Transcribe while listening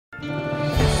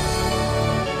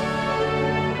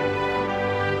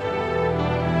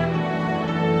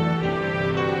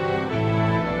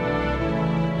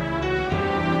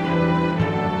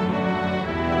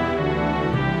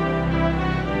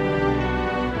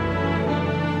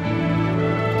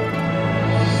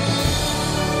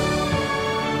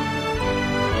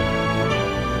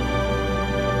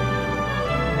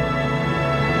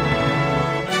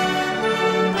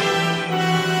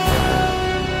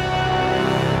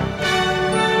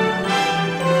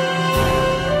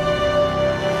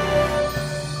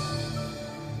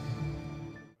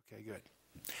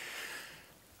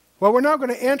Well, we're now going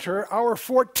to enter hour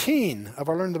 14 of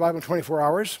our Learn the Bible in 24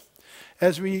 Hours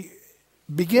as we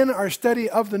begin our study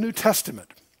of the New Testament.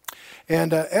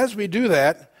 And as we do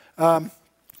that,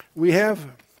 we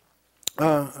have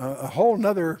a whole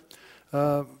nother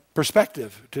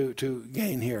perspective to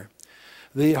gain here.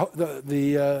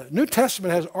 The New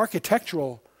Testament has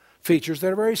architectural features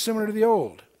that are very similar to the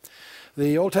Old.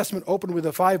 The Old Testament opened with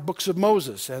the 5 books of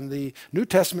Moses, and the New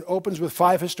Testament opens with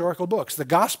 5 historical books, the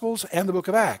Gospels and the book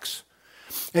of Acts.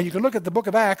 And you can look at the book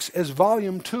of Acts as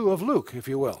volume 2 of Luke, if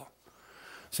you will.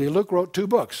 See, Luke wrote 2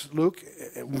 books, Luke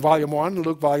volume 1 and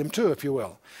Luke volume 2, if you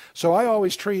will. So I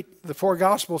always treat the 4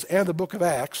 Gospels and the book of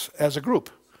Acts as a group.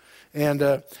 And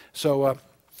then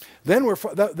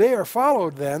they are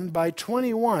followed then by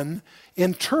 21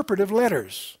 interpretive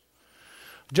letters.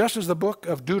 Just as the book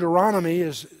of Deuteronomy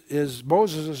is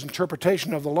Moses'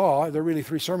 interpretation of the law, there are really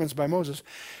 3 sermons by Moses.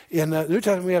 In the New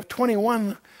Testament, we have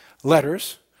 21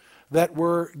 letters that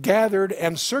were gathered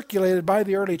and circulated by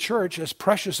the early church as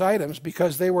precious items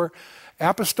because they were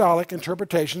apostolic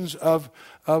interpretations of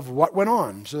what went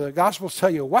on. So the Gospels tell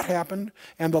you what happened,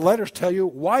 and the letters tell you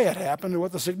why it happened and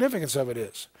what the significance of it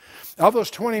is. Of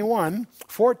those 21,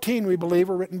 14 we believe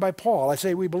were written by Paul. I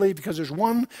say we believe because there's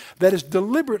one that is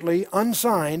deliberately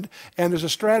unsigned, and there's a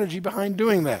strategy behind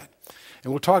doing that.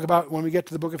 And we'll talk about when we get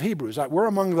to the book of Hebrews. We're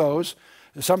among those.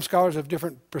 Some scholars have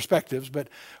different perspectives, but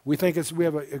we think we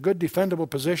have a good defendable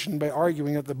position by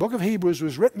arguing that the book of Hebrews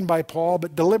was written by Paul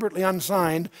but deliberately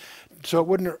unsigned, so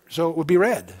it would be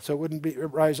read, so it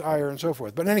wouldn't rise ire and so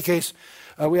forth. But in any case,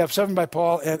 we have 14 by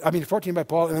Paul,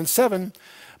 and then 7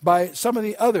 by some of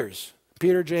the others.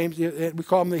 Peter, James, we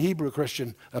call them the Hebrew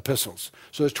Christian epistles.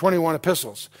 So there's 21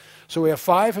 epistles. So we have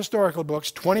 5 historical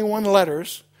books, 21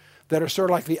 letters that are sort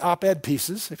of like the op-ed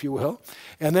pieces, if you will.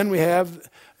 And then we have,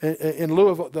 in lieu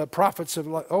of the prophets of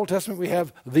the Old Testament, we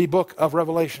have the book of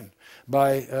Revelation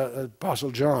by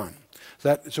Apostle John.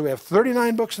 So we have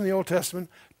 39 books in the Old Testament,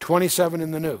 27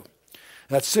 in the New.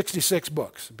 That's 66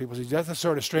 books. People say, that's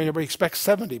sort of strange. Everybody expects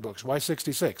 70 books. Why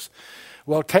 66?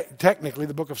 Well, technically,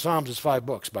 the book of Psalms is 5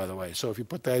 books, by the way. So if you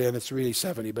put that in, it's really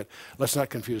 70. But let's not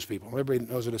confuse people. Everybody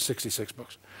knows it is 66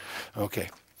 books. Okay.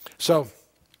 So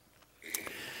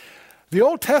the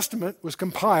Old Testament was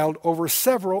compiled over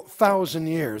several thousand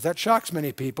years. That shocks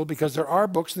many people because there are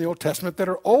books in the Old Testament that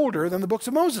are older than the books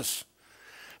of Moses.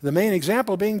 The main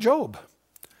example being Job,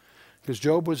 because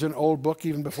Job was an old book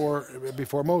even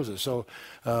before Moses. So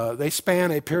they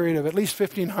span a period of at least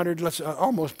 1,500,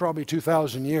 almost probably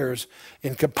 2,000 years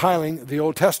in compiling the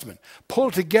Old Testament,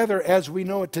 pulled together as we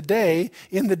know it today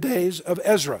in the days of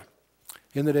Ezra.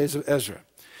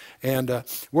 And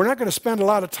we're not going to spend a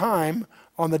lot of time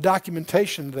on the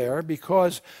documentation there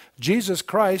because Jesus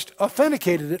Christ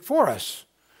authenticated it for us.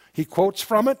 He quotes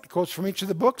from it, quotes from each of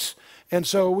the books, and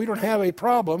so we don't have a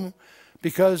problem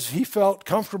because he felt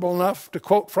comfortable enough to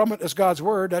quote from it as God's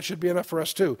word. That should be enough for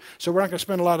us too. So we're not going to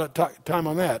spend a lot of time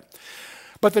on that.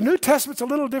 But the New Testament's a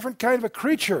little different kind of a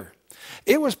creature.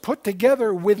 It was put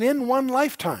together within one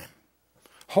lifetime.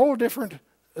 Whole different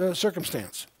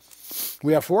circumstance.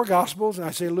 We have 4 Gospels, and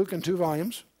I say Luke in 2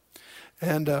 volumes.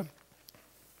 And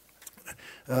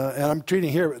I'm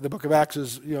treating here the book of Acts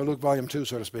as Luke volume 2,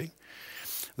 so to speak.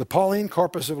 The Pauline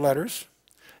corpus of letters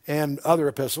and other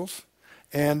epistles.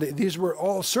 And these were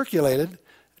all circulated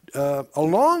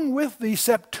along with the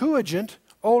Septuagint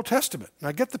Old Testament.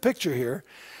 Now get the picture here.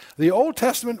 The Old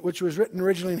Testament, which was written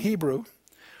originally in Hebrew,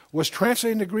 was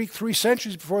translated into Greek 3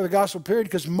 centuries before the Gospel period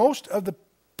because most of the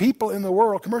people in the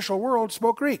world, commercial world,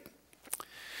 spoke Greek.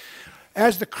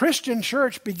 As the Christian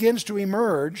church begins to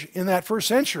emerge in that first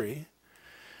century,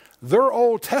 their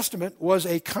Old Testament was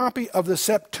a copy of the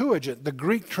Septuagint, the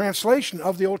Greek translation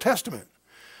of the Old Testament.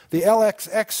 The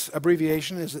LXX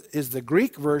abbreviation is the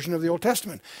Greek version of the Old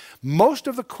Testament. Most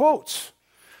of the quotes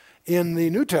in the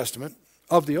New Testament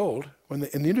of the Old, in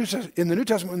the New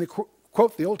Testament when they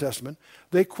quote the Old Testament,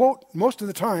 they quote most of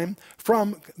the time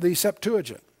from the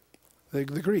Septuagint, the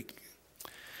Greek.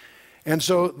 And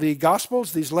so the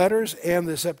Gospels, these letters, and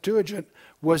the Septuagint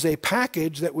was a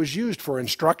package that was used for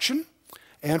instruction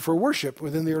and for worship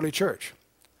within the early church.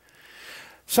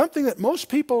 Something that most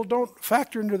people don't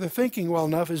factor into their thinking well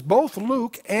enough is both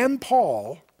Luke and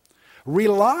Paul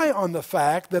rely on the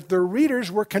fact that their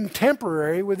readers were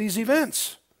contemporary with these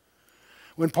events.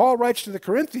 When Paul writes to the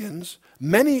Corinthians,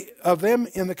 many of them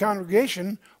in the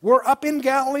congregation were up in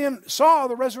Galilee and saw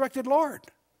the resurrected Lord.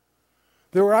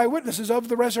 They were eyewitnesses of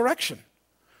the resurrection.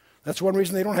 That's one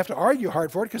reason they don't have to argue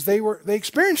hard for it, because they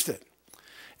experienced it.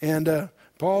 And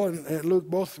Paul and Luke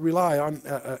both rely on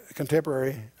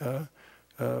contemporary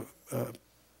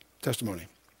testimony.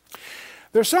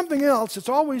 There's something else. It's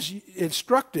always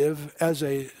instructive as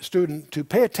a student to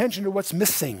pay attention to what's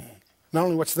missing, not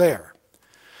only what's there.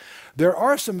 There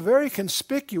are some very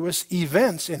conspicuous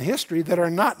events in history that are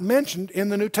not mentioned in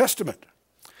the New Testament.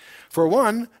 For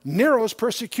one, Nero's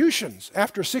persecutions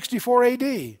after 64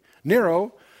 AD.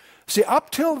 Nero, see,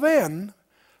 up till then,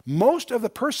 most of the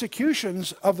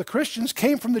persecutions of the Christians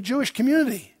came from the Jewish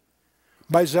community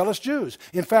by zealous Jews.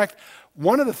 In fact,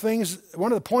 one of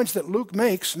the points that Luke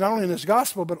makes, not only in his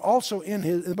gospel, but also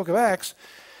in the book of Acts,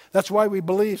 that's why we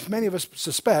believe, many of us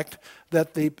suspect,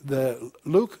 that the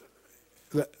Luke,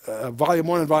 volume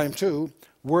 1 and volume 2,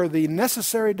 were the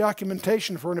necessary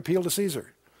documentation for an appeal to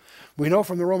Caesar. We know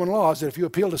from the Roman laws that if you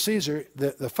appeal to Caesar,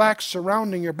 the facts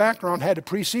surrounding your background had to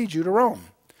precede you to Rome.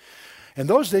 In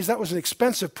those days, that was an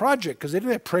expensive project because they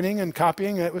didn't have printing and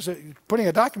copying. Putting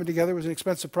a document together was an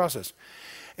expensive process.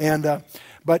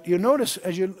 But you notice,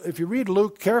 if you read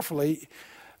Luke carefully,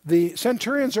 the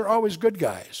centurions are always good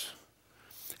guys.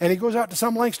 And he goes out to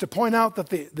some lengths to point out that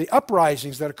the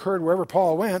uprisings that occurred wherever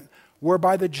Paul went were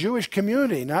by the Jewish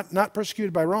community, not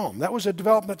persecuted by Rome. That was a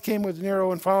development that came with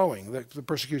Nero and following, the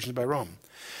persecutions by Rome.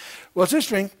 Well, it's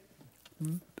interesting.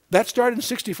 That started in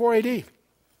 64 AD.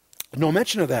 No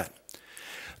mention of that.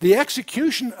 The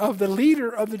execution of the leader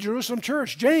of the Jerusalem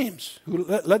church, James, who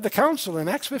led the council in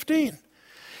Acts 15.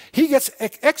 He gets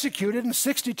executed in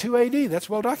 62 AD. That's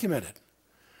well documented.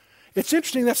 It's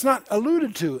interesting that's not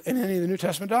alluded to in any of the New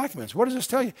Testament documents. What does this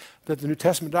tell you? That the New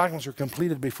Testament documents were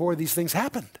completed before these things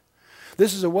happened.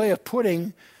 This is a way of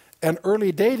putting an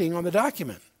early dating on the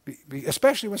document,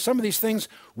 especially when some of these things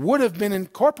would have been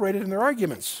incorporated in their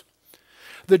arguments.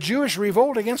 The Jewish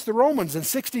revolt against the Romans in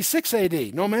 66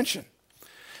 AD, no mention.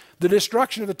 The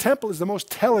destruction of the temple is the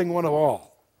most telling one of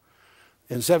all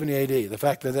in 70 AD, the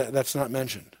fact that that's not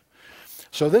mentioned.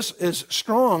 So this is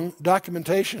strong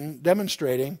documentation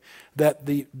demonstrating that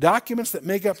the documents that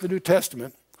make up the New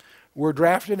Testament were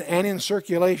drafted and in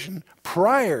circulation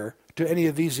prior to any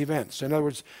of these events. In other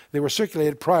words, they were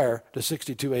circulated prior to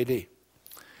 62 AD.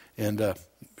 And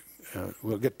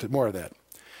we'll get to more of that.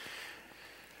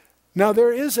 Now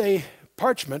there is a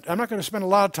parchment. I'm not going to spend a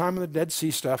lot of time on the Dead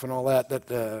Sea stuff and all that,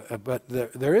 but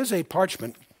there is a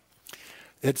parchment.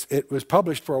 It was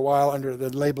published for a while under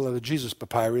the label of the Jesus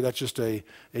Papyri. That's just a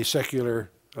secular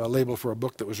label for a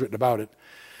book that was written about it.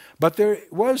 But there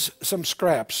was some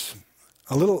scraps,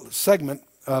 a little segment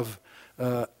of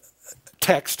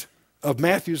text of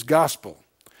Matthew's Gospel.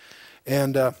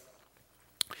 And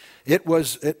it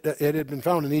had been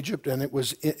found in Egypt, and it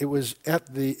was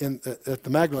at the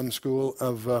Magdalen School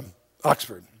of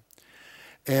Oxford.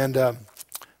 And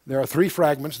there are 3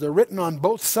 fragments. They're written on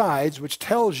both sides, which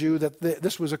tells you that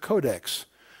this was a codex.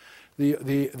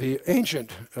 The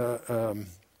ancient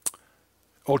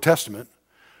Old Testament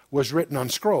was written on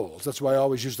scrolls. That's why I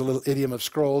always use the little idiom of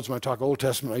scrolls. When I talk Old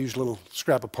Testament, I use a little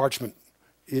scrap of parchment.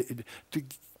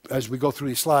 As we go through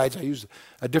these slides, I use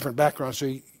a different background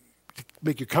to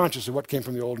make you conscious of what came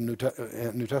from the Old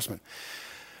and New Testament.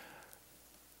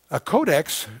 A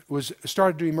codex was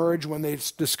started to emerge when they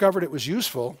discovered it was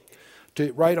useful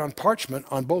to write on parchment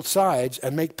on both sides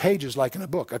and make pages like in a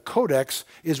book. A codex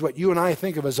is what you and I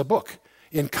think of as a book,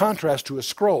 in contrast to a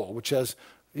scroll, which has,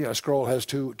 a scroll has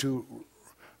two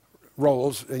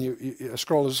rolls, and a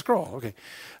scroll is a scroll. Okay,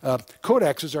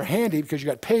 codexes are handy because you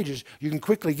got pages you can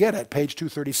quickly get at page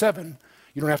 237.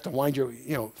 You don't have to wind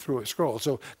through a scroll.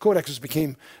 So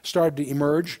codexes started to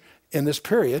emerge in this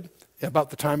period about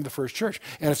the time of the first church.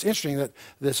 And it's interesting that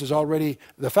this is already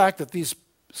the fact that these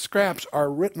scraps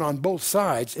are written on both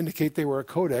sides indicate they were a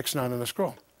codex, not on a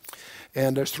scroll.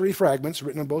 And there's 3 fragments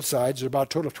written on both sides. There's about a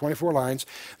total of 24 lines.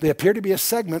 They appear to be a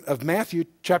segment of Matthew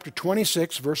chapter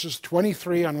 26, verses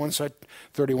 23 on one side,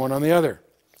 31 on the other.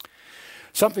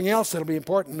 Something else that'll be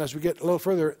important as we get a little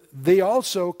further, they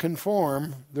also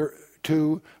conform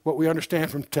to what we understand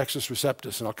from Textus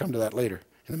Receptus, and I'll come to that later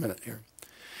in a minute here.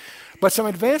 But some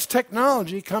advanced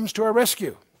technology comes to our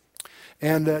rescue.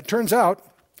 And it turns out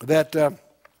that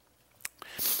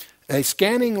a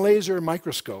scanning laser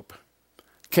microscope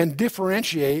can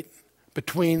differentiate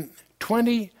between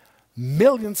 20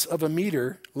 millionths of a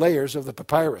meter layers of the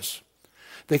papyrus.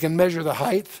 They can measure the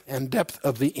height and depth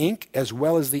of the ink as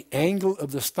well as the angle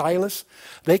of the stylus.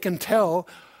 They can tell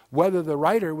whether the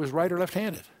writer was right or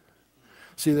left-handed.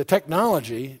 See, the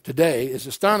technology today is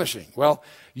astonishing. Well,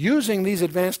 using these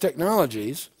advanced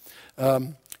technologies,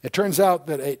 it turns out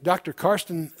that Dr.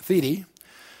 Karsten Thiede,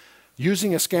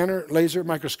 using a scanner laser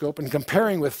microscope and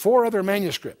comparing with 4 other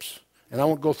manuscripts, and I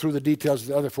won't go through the details of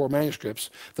the other 4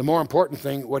 manuscripts, the more important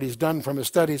thing, what he's done from his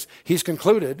studies, he's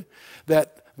concluded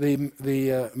that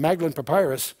the Magdalen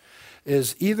Papyrus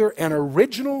is either an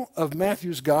original of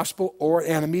Matthew's gospel or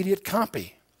an immediate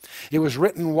copy. It was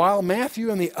written while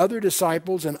Matthew and the other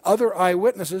disciples and other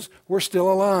eyewitnesses were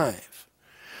still alive.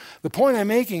 The point I'm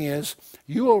making is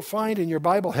you will find in your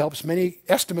Bible helps many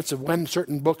estimates of when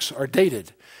certain books are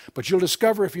dated. But you'll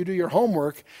discover if you do your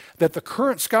homework that the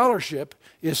current scholarship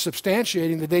is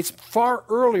substantiating the dates far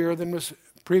earlier than was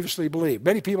previously believed.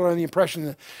 Many people are under the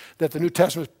impression that the New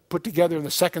Testament was put together in the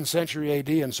 2nd century AD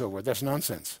and so forth. That's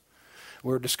nonsense.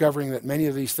 We're discovering that many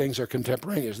of these things are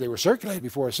contemporaneous. They were circulated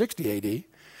before 60 AD,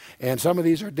 and some of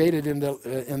these are dated in the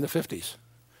 50s.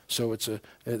 So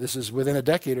this is within a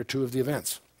decade or two of the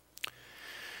events.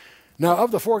 Now,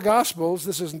 of the 4 Gospels,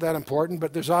 this isn't that important,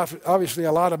 but there's obviously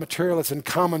a lot of material that's in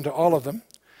common to all of them.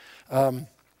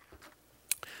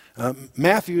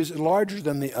 Matthew is larger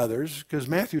than the others because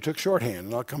Matthew took shorthand,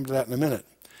 and I'll come to that in a minute.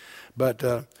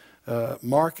 But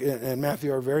Mark and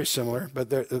Matthew are very similar,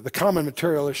 but the common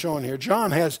material is shown here.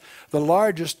 John has the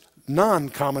largest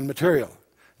non-common material.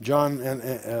 John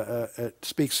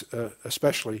speaks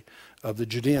especially of the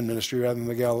Judean ministry rather than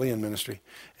the Galilean ministry,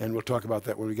 and we'll talk about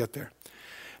that when we get there.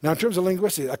 Now, in terms of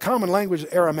linguistics, a common language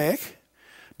is Aramaic,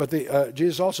 but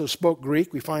Jesus also spoke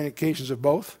Greek. We find occasions of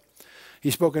both.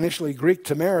 He spoke initially Greek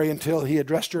to Mary until he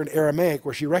addressed her in Aramaic,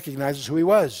 where she recognizes who he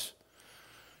was.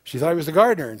 She thought he was the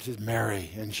gardener, and she says, Mary,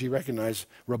 and she recognized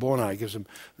Rabboni. Gives him.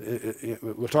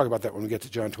 We'll talk about that when we get to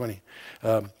John 20.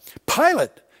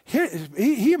 Pilate,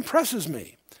 he impresses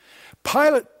me.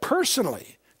 Pilate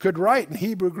personally could write in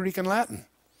Hebrew, Greek, and Latin.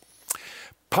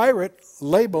 Pilate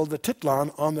labeled the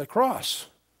Titlon on the cross.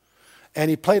 And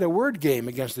he played a word game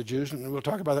against the Jews, and we'll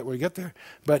talk about that when we get there.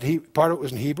 But part of it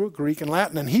was in Hebrew, Greek, and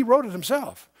Latin, and he wrote it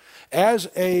himself. As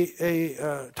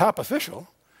a top official,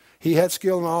 he had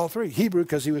skill in all 3. Hebrew,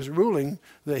 because he was ruling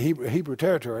the Hebrew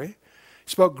territory. He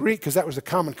spoke Greek, because that was the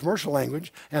common commercial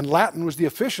language, and Latin was the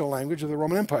official language of the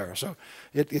Roman Empire. So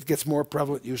it gets more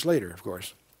prevalent use later, of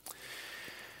course.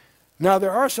 Now,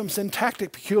 there are some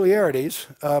syntactic peculiarities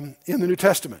in the New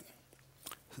Testament.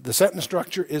 The sentence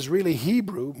structure is really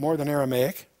Hebrew more than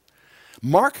Aramaic.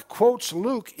 Mark quotes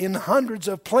Luke in hundreds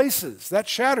of places. That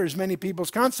shatters many people's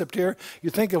concept here.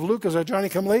 You think of Luke as a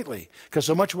Johnny-come-lately, because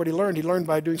so much of what he learned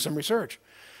by doing some research.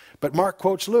 But Mark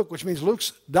quotes Luke, which means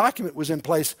Luke's document was in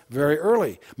place very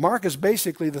early. Mark is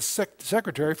basically the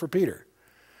secretary for Peter.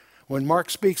 When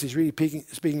Mark speaks, he's really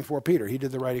speaking for Peter. He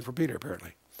did the writing for Peter,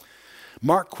 apparently.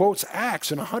 Mark quotes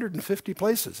Acts in 150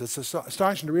 places. It's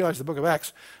astonishing to realize the book of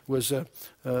Acts was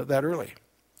that early.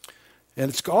 And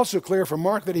it's also clear from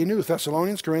Mark that he knew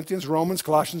Thessalonians, Corinthians, Romans,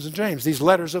 Colossians, and James. These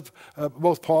letters of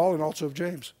both Paul and also of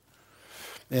James.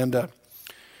 And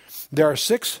there are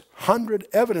 600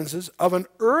 evidences of an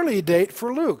early date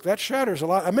for Luke. That shatters a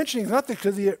lot. I'm mentioning nothing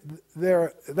because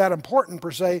they're that important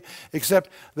per se, except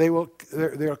they'll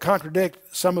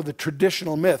contradict some of the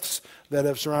traditional myths that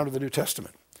have surrounded the New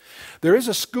Testament. There is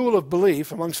a school of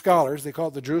belief among scholars, they call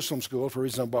it the Jerusalem School, for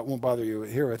reasons I won't bother you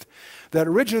to hear it, that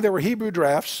originally there were Hebrew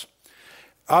drafts,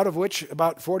 out of which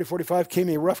about 45 came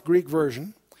a rough Greek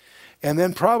version, and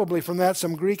then probably from that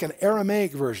some Greek and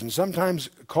Aramaic versions, sometimes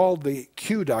called the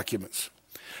Q documents.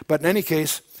 But in any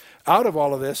case, out of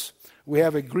all of this, we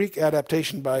have a Greek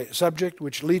adaptation by subject,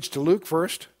 which leads to Luke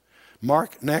first,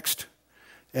 Mark next,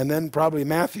 and then probably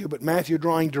Matthew, but Matthew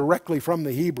drawing directly from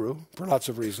the Hebrew for lots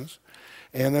of reasons.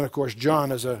 And then, of course, John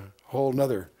is a whole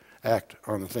other act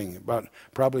on the thing.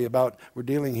 We're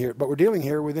dealing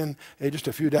here within just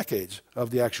a few decades of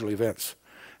the actual events.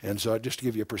 And so just to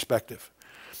give you a perspective.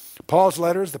 Paul's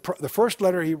letters, the first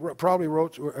letter he probably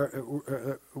wrote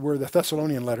were the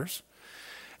Thessalonian letters.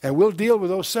 And we'll deal with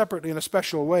those separately in a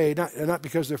special way, not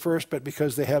because they're first, but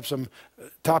because they have some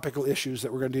topical issues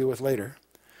that we're going to deal with later.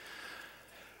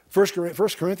 First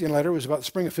Corinthian letter was about the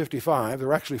spring of 55. There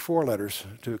were actually 4 letters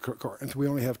to Corinth. We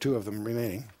only have 2 of them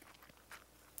remaining.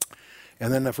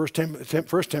 And then the first letter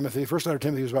of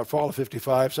Timothy was about fall of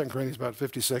 55. 2 Corinthians about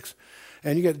 56.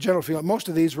 And you get the general feeling. Most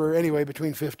of these were anyway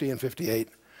between 50 and 58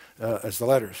 as the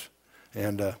letters.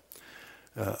 And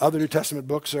other New Testament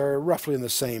books are roughly in the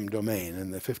same domain,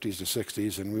 in the 50s to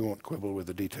 60s, and we won't quibble with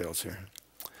the details here.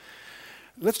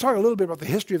 Let's talk a little bit about the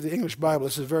history of the English Bible.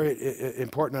 This is very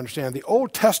important to understand. The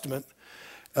Old Testament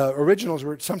originals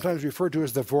were sometimes referred to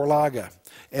as the Vorlage.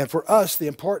 And for us, the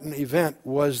important event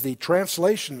was the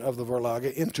translation of the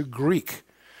Vorlage into Greek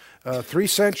 3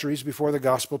 centuries before the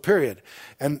Gospel period.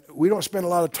 And we don't spend a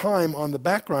lot of time on the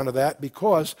background of that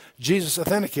because Jesus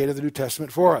authenticated the New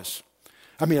Testament for us.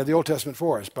 The Old Testament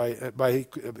for us by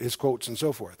his quotes and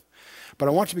so forth. But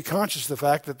I want you to be conscious of the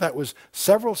fact that that was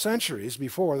several centuries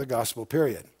before the Gospel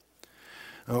period.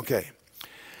 Okay.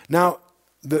 Now,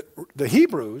 the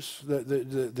Hebrews,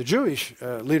 the Jewish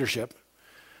leadership,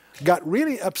 got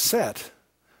really upset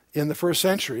in the first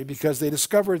century because they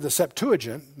discovered the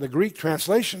Septuagint, the Greek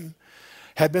translation,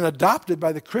 had been adopted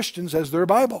by the Christians as their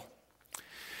Bible.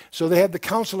 So they had the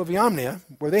Council of Iomnia,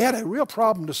 where they had a real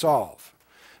problem to solve,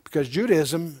 because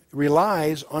Judaism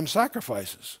relies on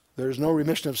sacrifices. There's no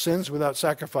remission of sins without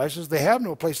sacrifices. They have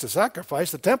no place to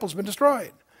sacrifice. The temple's been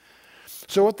destroyed.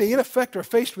 So what they in effect are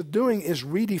faced with doing is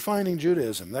redefining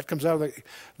Judaism. That comes out of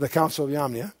the Council of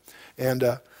Iomnia.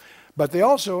 But they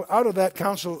also, out of that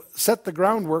council, set the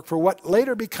groundwork for what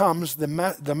later becomes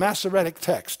the Masoretic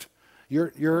text.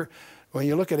 When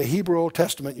you look at a Hebrew Old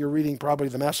Testament, you're reading probably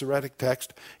the Masoretic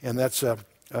text, and that's it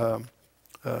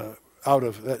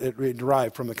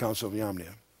derived from the Council of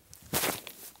Iomnia.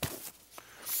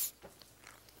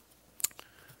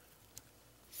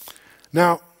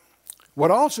 Now,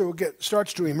 what also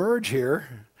starts to emerge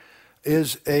here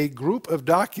is a group of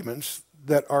documents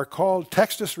that are called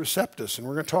Textus Receptus, and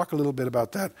we're going to talk a little bit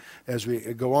about that as we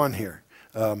go on here.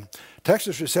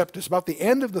 Textus Receptus, about the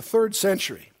end of the 3rd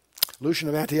century, Lucian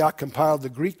of Antioch compiled the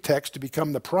Greek text to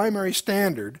become the primary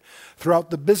standard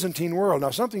throughout the Byzantine world. Now,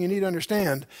 something you need to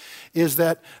understand is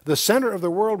that the center of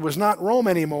the world was not Rome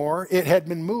anymore. It had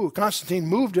been moved. Constantine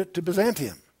moved it to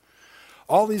Byzantium.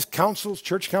 All these councils,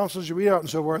 church councils you read out and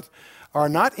so forth, are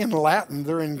not in Latin,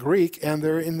 they're in Greek, and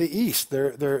they're in the East.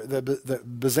 The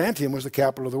Byzantium was the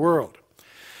capital of the world.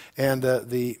 And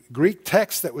the Greek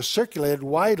text that was circulated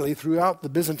widely throughout the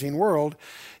Byzantine world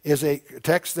is a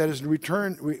text that is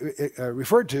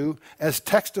referred to as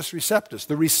Textus Receptus.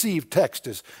 The received text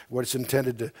is what it's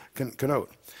intended to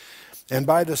connote. And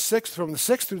by from the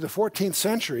 6th through the 14th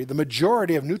century, the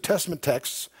majority of New Testament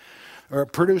texts are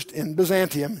produced in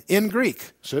Byzantium in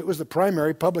Greek. So it was the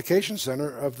primary publication center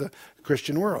of the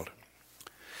Christian world.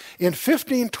 In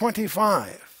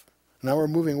 1525, now we're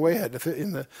moving way ahead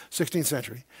in the 16th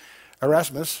century,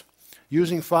 Erasmus,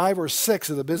 using 5 or 6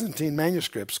 of the Byzantine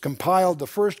manuscripts, compiled the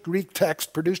first Greek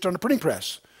text produced on a printing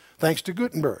press, thanks to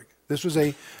Gutenberg. This was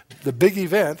the big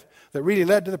event that really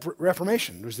led to the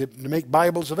Reformation. It was to make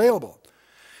Bibles available.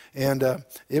 And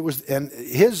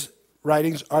his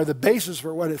writings are the basis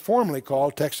for what is formally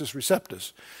called Textus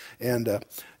Receptus. And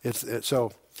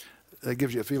so that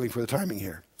gives you a feeling for the timing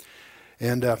here.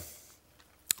 And out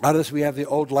of this we have the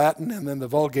Old Latin and then the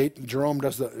Vulgate. Jerome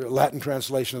does the Latin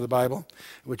translation of the Bible,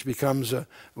 which becomes,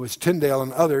 with Tyndale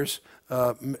and others,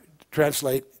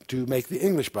 translate to make the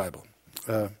English Bible.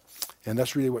 And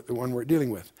that's really the one we're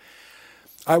dealing with.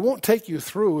 I won't take you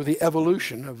through the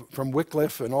evolution from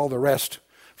Wycliffe and all the rest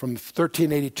from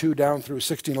 1382 down through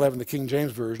 1611, the King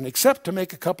James Version, except to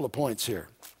make a couple of points here.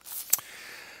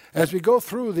 As we go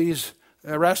through these,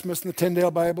 Erasmus and the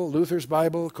Tyndale Bible, Luther's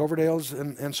Bible, Coverdale's,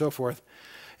 and so forth,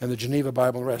 and the Geneva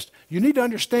Bible and the rest, you need to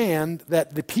understand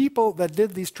that the people that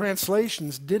did these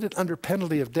translations did it under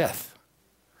penalty of death.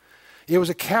 It was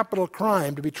a capital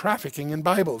crime to be trafficking in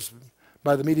Bibles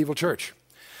by the medieval church.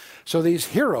 So these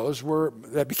heroes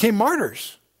that became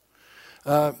martyrs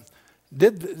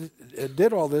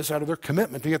did all this out of their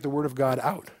commitment to get the Word of God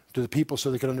out to the people so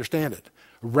they could understand it,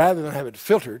 rather than have it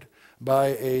filtered by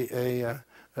a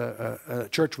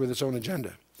church with its own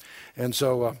agenda. And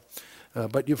so,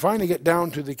 but you finally get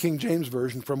down to the King James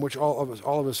Version, from which all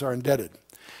of us are indebted.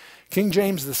 King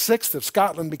James VI of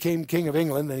Scotland became King of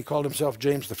England, and he called himself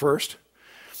James I.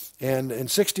 And in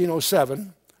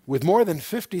 1607, with more than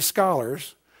 50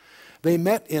 scholars, they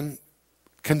met in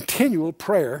continual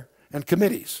prayer and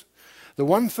committees. The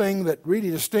one thing that really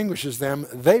distinguishes them,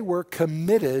 they were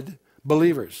committed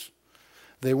believers.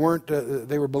 They were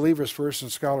believers first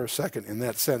and scholars second in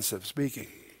that sense of speaking.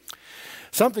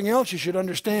 Something else you should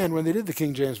understand when they did the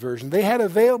King James Version, they had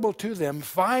available to them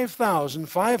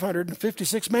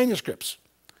 5,556 manuscripts.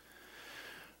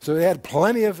 So they had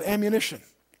plenty of ammunition.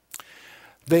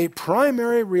 The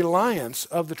primary reliance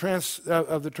of the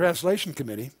translation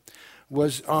committee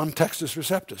was on Textus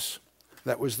Receptus.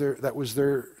 That was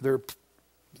their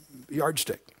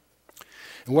yardstick.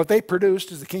 And what they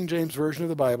produced is the King James Version of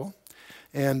the Bible,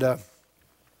 and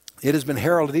it has been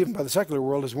heralded even by the secular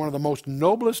world as one of the most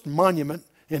noblest monument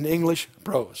in English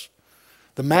prose.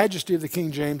 The majesty of the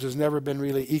King James has never been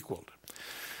really equaled.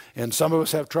 And some of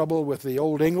us have trouble with the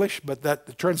Old English, but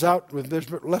that turns out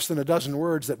there's less than a dozen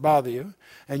words that bother you,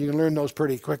 and you can learn those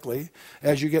pretty quickly.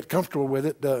 As you get comfortable with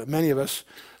it, many of us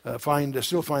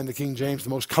still find the King James the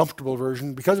most comfortable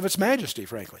version because of its majesty,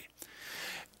 frankly.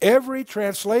 Every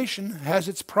translation has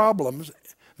its problems.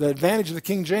 The advantage of the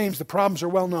King James, the problems are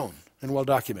well known and well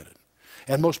documented.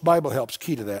 And most Bible help's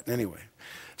key to that anyway.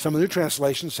 Some of the new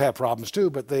translations have problems too,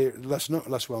 but they're less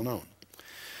well known.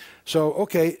 So,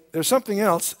 okay, there's something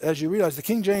else. As you realize, the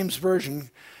King James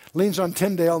Version leans on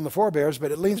Tyndale and the forebears,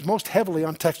 but it leans most heavily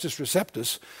on Textus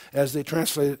Receptus as they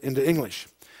translate it into English.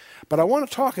 But I want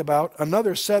to talk about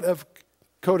another set of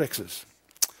codexes,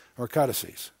 or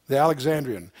codices, the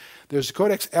Alexandrian. There's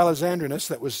Codex Alexandrinus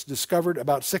that was discovered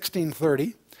about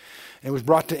 1630 and was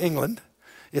brought to England.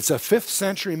 It's a 5th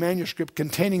century manuscript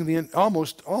containing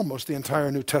almost the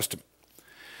entire New Testament.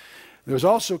 There's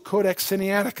also Codex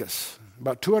Sinaiticus.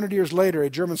 About 200 years later, a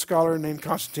German scholar named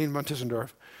Constantine von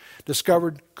Tissendorf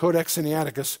discovered Codex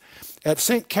Sinaiticus at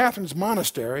St. Catherine's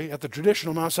Monastery at the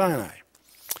traditional Mount Sinai.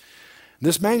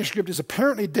 This manuscript is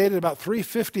apparently dated about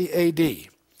 350 AD.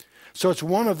 So it's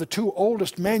one of the 2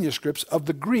 oldest manuscripts of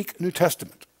the Greek New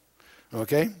Testament.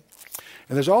 Okay? And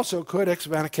there's also Codex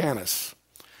Vaticanus.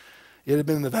 It had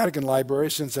been in the Vatican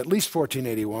Library since at least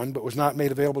 1481, but was not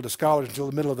made available to scholars until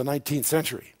the middle of the 19th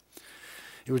century.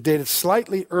 It was dated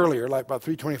slightly earlier, like about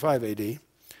 325 AD,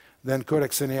 than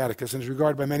Codex Sinaiticus, and is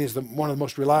regarded by many as one of the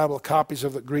most reliable copies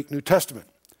of the Greek New Testament.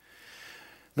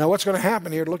 Now, what's going to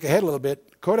happen here, to look ahead a little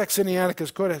bit, Codex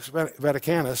Sinaiticus, Codex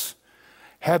Vaticanus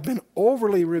have been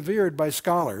overly revered by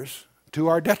scholars to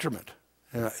our detriment.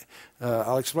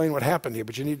 I'll explain what happened here,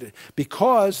 but you need to,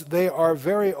 because they are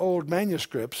very old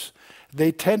manuscripts,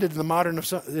 they tended in the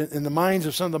minds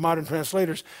of some of the modern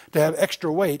translators to have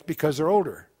extra weight because they're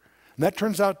older. And that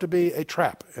turns out to be a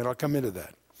trap, and I'll come into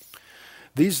that.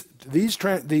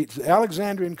 The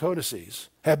Alexandrian codices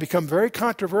have become very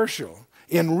controversial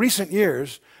in recent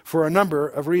years for a number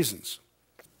of reasons.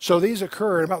 So these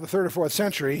occur in about the 3rd or 4th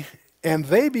century, and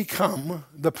they become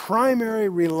the primary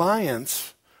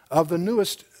reliance of the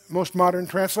newest, most modern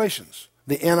translations.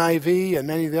 The NIV and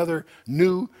many of the other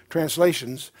new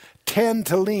translations tend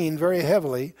to lean very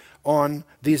heavily on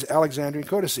these Alexandrian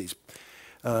codices.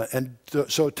 The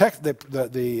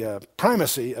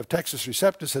primacy of Textus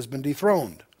Receptus has been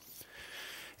dethroned.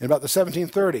 In about the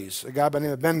 1730s, a guy by the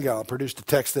name of Bengal produced a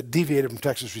text that deviated from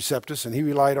Textus Receptus, and he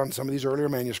relied on some of these earlier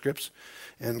manuscripts.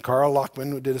 And Karl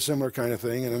Lockman did a similar kind of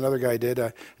thing, and another guy did,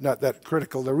 not that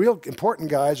critical. The real important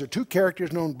guys are 2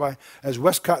 characters known as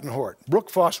Westcott and Hort.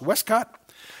 Brooke Foss Westcott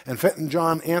and Fenton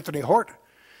John Anthony Hort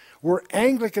were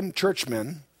Anglican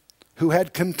churchmen who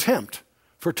had contempt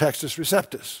for Textus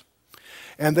Receptus.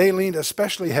 And they leaned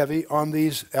especially heavy on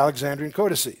these Alexandrian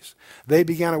codices. They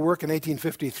began a work in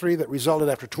 1853 that resulted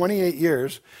after 28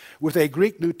 years with a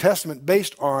Greek New Testament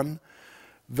based on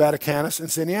Vaticanus and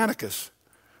Sinaiticus.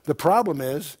 The problem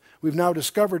is we've now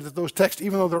discovered that those texts,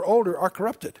 even though they're older, are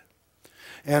corrupted.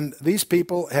 And these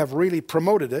people have really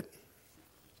promoted it.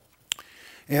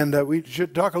 And we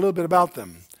should talk a little bit about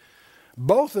them.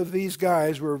 Both of these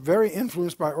guys were very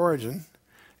influenced by Origen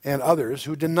and others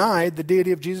who denied the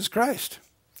deity of Jesus Christ.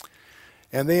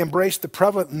 And they embraced the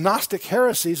prevalent Gnostic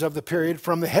heresies of the period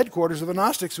from the headquarters of the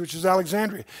Gnostics, which is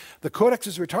Alexandria. The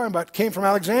codexes we're talking about came from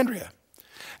Alexandria.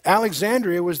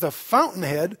 Alexandria was the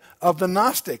fountainhead of the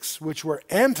Gnostics, which were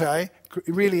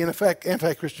really in effect,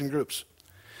 anti-Christian groups.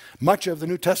 Much of the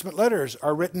New Testament letters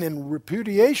are written in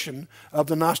repudiation of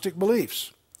the Gnostic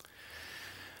beliefs.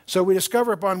 So we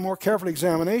discover upon more careful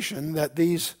examination that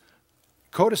these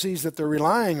codices that they're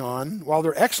relying on, while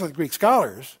they're excellent Greek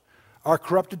scholars, are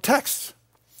corrupted texts.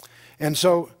 And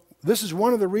so this is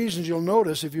one of the reasons you'll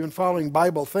notice, if you've been following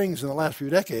Bible things in the last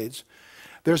few decades,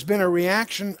 there's been a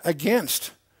reaction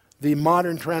against the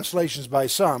modern translations by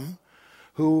some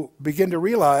who begin to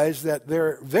realize that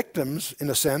they're victims, in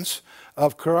a sense,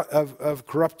 of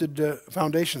corrupted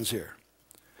foundations here.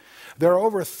 There are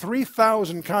over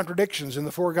 3,000 contradictions in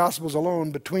the 4 Gospels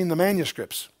alone between the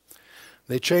manuscripts.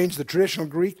 They changed the traditional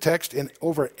Greek text in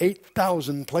over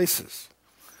 8,000 places.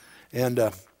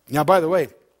 And now, by the way,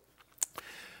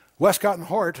 Westcott and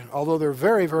Hort, although they're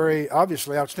very, very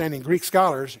obviously outstanding Greek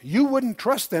scholars, you wouldn't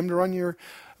trust them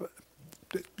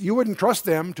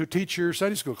to teach your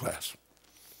Sunday school class.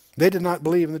 They did not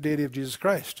believe in the deity of Jesus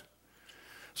Christ.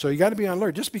 So you got to be on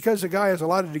alert. Just because a guy has a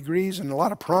lot of degrees and a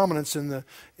lot of prominence in the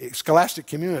scholastic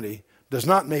community does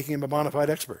not make him a bona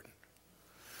fide expert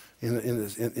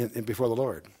before the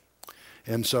Lord.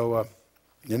 And so,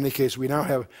 in any case, we now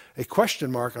have a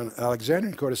question mark on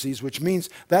Alexandrian codices, which means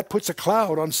that puts a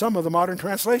cloud on some of the modern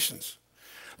translations.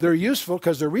 They're useful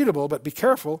because they're readable, but be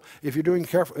careful if you're doing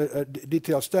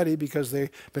detailed study because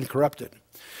they've been corrupted.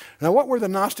 Now, what were the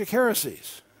Gnostic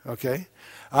heresies? Okay,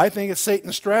 I think it's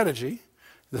Satan's strategy,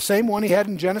 the same one he had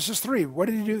in Genesis 3. What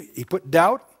did he do? He put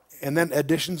doubt and then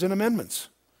additions and amendments.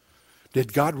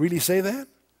 Did God really say that?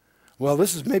 Well,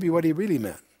 this is maybe what he really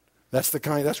meant. That's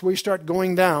where you start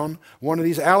going down one of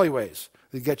these alleyways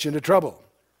that get you into trouble.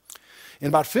 In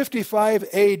about 55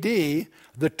 AD,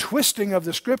 the twisting of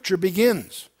the scripture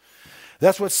begins.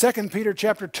 That's what 2 Peter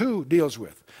chapter 2 deals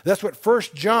with. That's what 1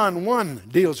 John 1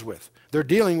 deals with. They're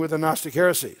dealing with the Gnostic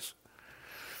heresies.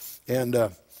 And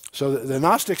so the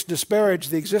Gnostics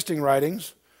disparaged the existing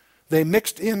writings. They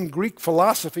mixed in Greek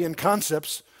philosophy and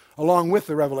concepts along with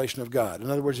the revelation of God.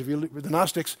 In other words, the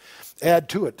Gnostics add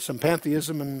to it some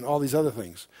pantheism and all these other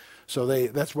things. So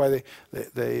that's why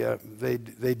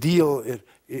they deal.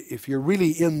 If you're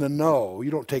really in the know,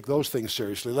 you don't take those things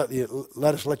seriously.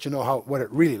 Let us let you know what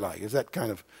it really like is. That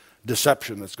kind of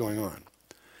deception that's going on.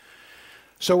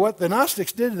 So what the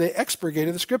Gnostics did, they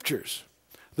expurgated the Scriptures.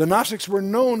 The Gnostics were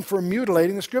known for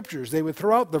mutilating the Scriptures. They would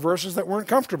throw out the verses that weren't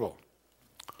comfortable.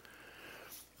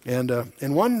 And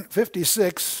in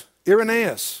 156,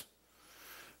 Irenaeus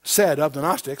said of the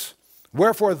Gnostics,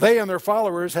 "Wherefore they and their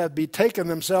followers have betaken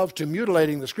themselves to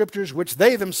mutilating the Scriptures, which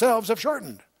they themselves have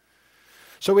shortened."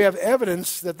 So we have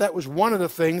evidence that that was one of the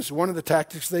things, one of the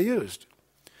tactics they used.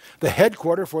 The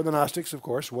headquarter for the Gnostics, of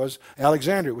course, was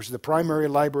Alexandria, which is the primary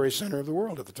library center of the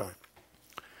world at the time.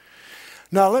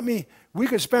 Now we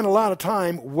could spend a lot of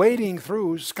time wading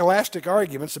through scholastic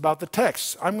arguments about the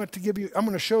texts. I'm going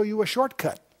to show you a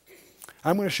shortcut.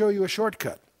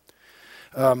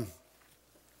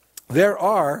 There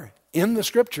are, in the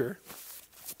Scripture,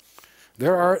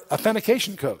 there are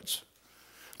authentication codes.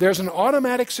 There's an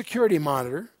automatic security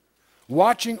monitor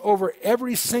watching over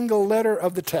every single letter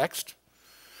of the text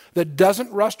that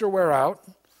doesn't rust or wear out,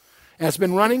 and it's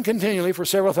been running continually for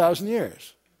several thousand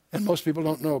years, and most people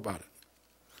don't know about it.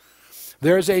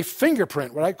 There's a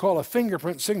fingerprint, what I call a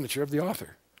fingerprint signature of the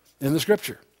author in the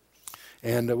Scripture,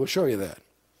 and we'll show you that.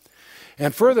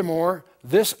 And furthermore,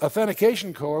 this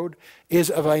authentication code is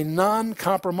of a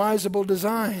non-compromisable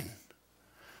design.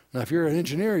 Now, if you're an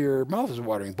engineer, your mouth is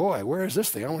watering. Boy, where is this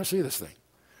thing? I want to see this thing.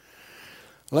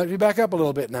 Let me back up a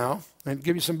little bit now and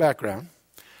give you some background.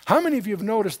 How many of you have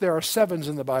noticed there are 7s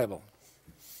in the Bible?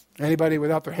 Anybody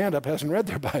without their hand up hasn't read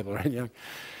their Bible, right?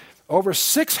 Over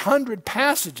 600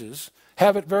 passages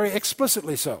have it very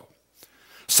explicitly so.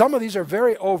 Some of these are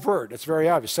very overt. It's very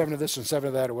obvious. 7 of this and 7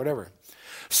 of that or whatever.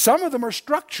 Some of them are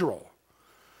structural.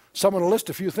 So I'm going to list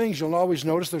a few things. You'll always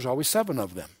notice there's always 7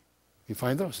 of them. You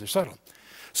find those. They're subtle.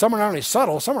 Some are not only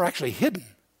subtle, some are actually hidden.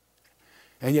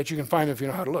 And yet you can find them if you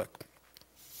know how to look.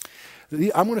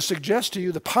 I'm going to suggest to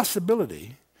you the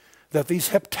possibility that these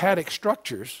heptadic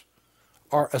structures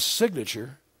are a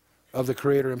signature of the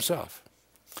Creator himself.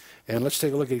 And let's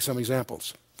take a look at some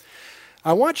examples.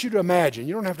 I want you to imagine,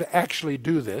 you don't have to actually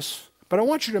do this, but I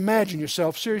want you to imagine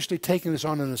yourself seriously taking this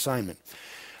on an assignment.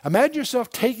 Imagine yourself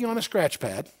taking on a scratch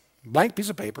pad, blank piece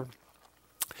of paper,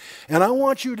 and I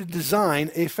want you to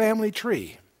design a family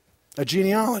tree, a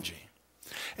genealogy.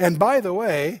 And by the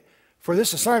way, for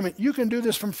this assignment, you can do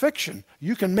this from fiction.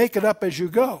 You can make it up as you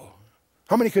go.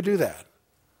 How many could do that?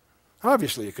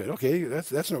 Obviously you could. Okay,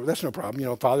 that's no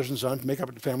problem. Fathers and sons make up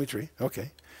a family tree.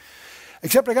 Okay.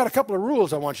 Except I got a couple of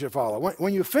rules I want you to follow.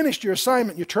 When you finished your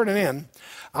assignment, you turn it in,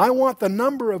 I want the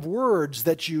number of words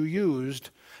that you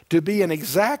used to be an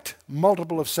exact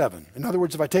multiple of 7. In other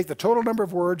words, if I take the total number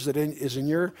of words that is in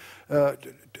your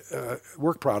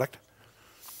work product,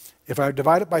 if I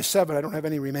divide it by 7, I don't have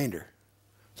any remainder.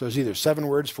 So it's either 7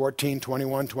 words, 14,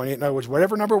 21, 28. In other words,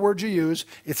 whatever number of words you use,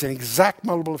 it's an exact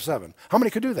multiple of 7. How many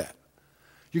could do that?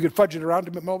 You could fudge it around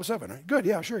to multiple of 7, right? Good,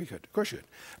 yeah, sure you could. Of course you could.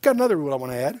 I've got another rule I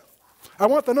want to add. I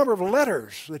want the number of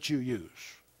letters that you use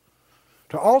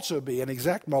to also be an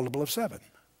exact multiple of 7.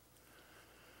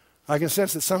 I can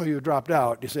sense that some of you have dropped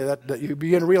out. You say that you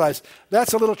begin to realize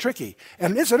that's a little tricky.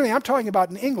 And incidentally, I'm talking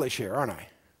about in English here, aren't I?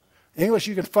 English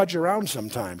you can fudge around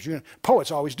sometimes.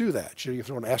 Poets always do that. You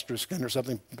throw an asterisk in or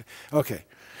something. Okay.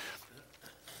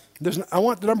 I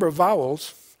want the number of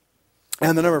vowels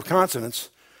and the number of consonants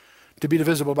to be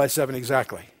divisible by 7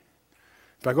 exactly.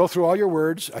 If I go through all your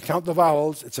words, I count the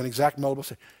vowels, it's an exact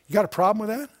multiple. You got a problem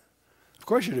with that? Of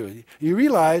course you do. You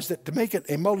realize that to make it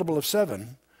a multiple of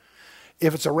 7,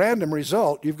 if it's a random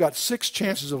result, you've got 6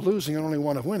 chances of losing and only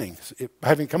 1 of winning,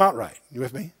 having come out right. You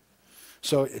with me?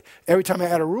 So every time I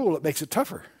add a rule, it makes it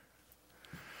tougher.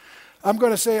 I'm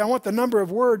going to say I want the number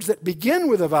of words that begin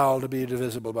with a vowel to be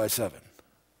divisible by 7.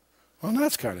 Well,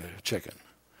 that's kind of chicken.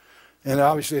 And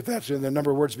obviously, if that's the number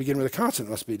of words begin with a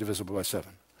consonant, must be divisible by 7.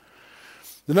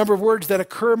 The number of words that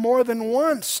occur more than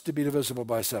once to be divisible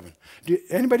by 7.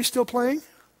 Anybody still playing?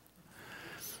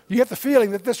 You get the feeling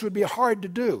that this would be hard to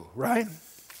do, right?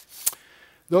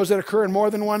 Those that occur in more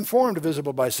than one form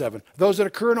divisible by 7. Those that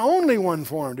occur in only one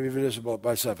form to be divisible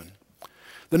by 7.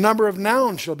 The number of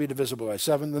nouns shall be divisible by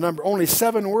 7. Only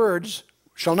 7 words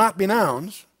shall not be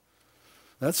nouns.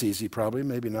 That's easy probably,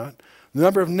 maybe not. The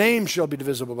number of names shall be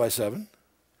divisible by 7.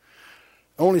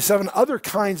 Only 7 other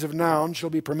kinds of nouns shall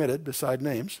be permitted beside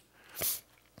names.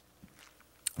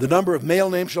 The number of male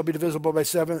names shall be divisible by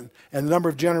 7, and the number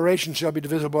of generations shall be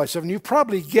divisible by 7. You've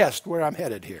probably guessed where I'm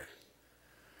headed here,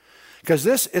 because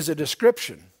this is a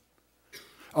description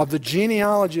of the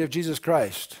genealogy of Jesus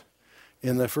Christ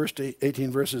in the first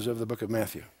 18 verses of the book of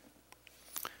Matthew.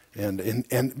 And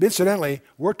incidentally,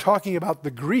 we're talking about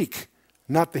the Greek,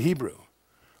 not the Hebrew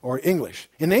or English.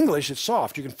 In English, it's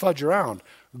soft. You can fudge around.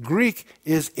 Greek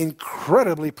is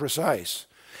incredibly precise.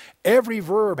 Every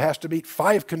verb has to meet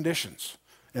 5 conditions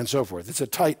and so forth. It's a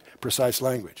tight, precise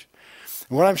language.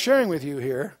 And what I'm sharing with you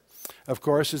here, of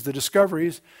course, is the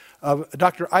discoveries of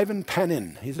Dr. Ivan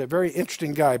Panin. He's a very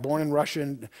interesting guy, born in Russia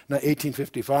in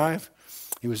 1855.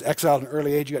 He was exiled at an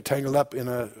early age. He got tangled up in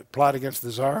a plot against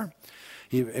the Tsar.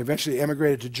 He eventually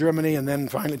emigrated to Germany and then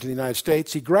finally to the United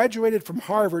States. He graduated from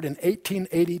Harvard in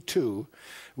 1882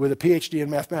 with a PhD in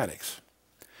mathematics.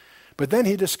 But then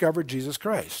he discovered Jesus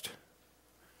Christ.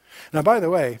 Now, by the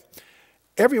way,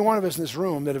 every one of us in this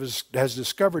room that has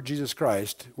discovered Jesus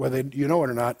Christ, whether you know it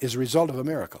or not, is a result of a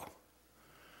miracle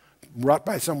wrought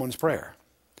by someone's prayer.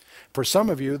 For some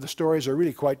of you, the stories are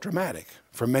really quite dramatic.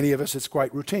 For many of us, it's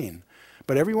quite routine.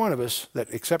 But every one of us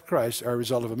that accept Christ are a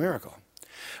result of a miracle.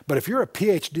 But if you're a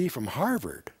PhD from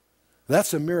Harvard,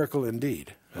 that's a miracle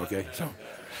indeed. Okay.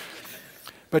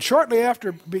 But shortly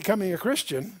after becoming a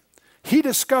Christian, he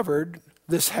discovered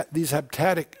these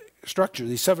heptadic structures,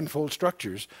 these 7-fold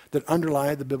structures that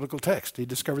underlie the biblical text. He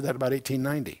discovered that about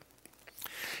 1890.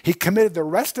 He committed the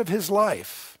rest of his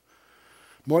life,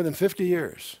 more than 50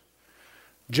 years,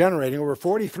 generating over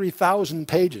 43,000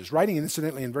 pages, writing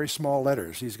incidentally in very small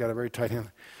letters. He's got a very tight hand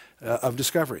of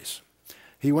discoveries.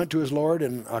 He went to his Lord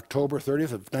in October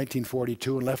 30th of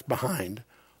 1942 and left behind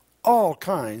all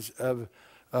kinds of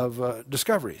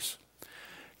discoveries.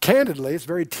 Candidly, it's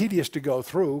very tedious to go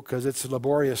through because it's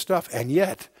laborious stuff, and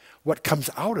yet what comes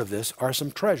out of this are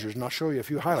some treasures, and I'll show you a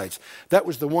few highlights. That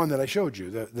was the one that I showed you.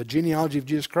 The genealogy of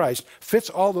Jesus Christ fits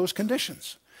all those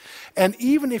conditions. And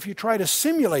even if you try to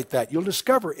simulate that, you'll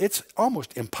discover it's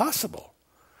almost impossible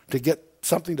to get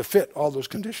something to fit all those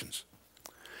conditions.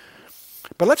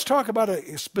 But let's talk about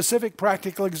a specific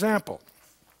practical example.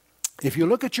 If you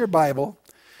look at your Bible,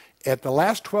 at the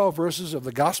last 12 verses of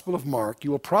the Gospel of Mark,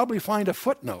 you will probably find a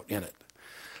footnote in it.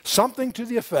 Something to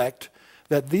the effect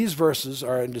that these verses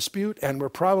are in dispute and were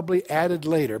probably added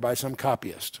later by some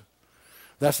copyist.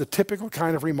 That's the typical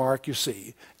kind of remark you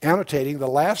see, annotating the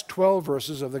last 12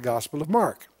 verses of the Gospel of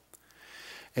Mark.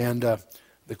 And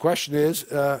the question is,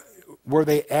 were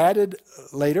they added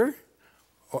later?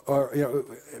 Or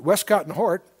Westcott and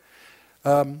Hort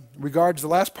regards the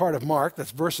last part of Mark,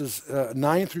 that's verses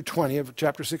 9 through 20 of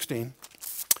chapter 16,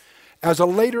 as a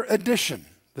later addition,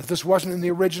 that this wasn't in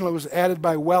the original, it was added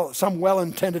by some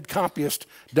well-intended copyist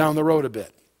down the road a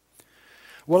bit.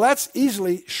 Well, that's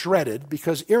easily shredded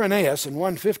because Irenaeus in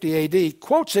 150 AD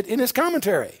quotes it in his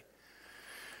commentary.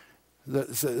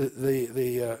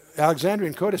 The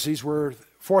Alexandrian codices were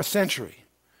 4th century.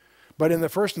 But in the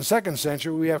 1st and 2nd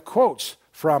century, we have quotes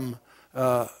from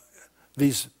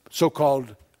these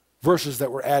so-called verses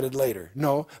that were added later.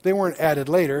 No, they weren't added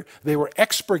later. They were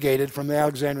expurgated from the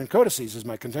Alexandrian codices, is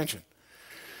my contention.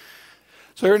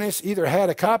 So Irenaeus either had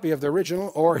a copy of the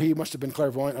original, or he must have been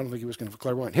clairvoyant. I don't think he was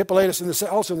clairvoyant. Hippolytus,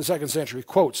 also in the 2nd century,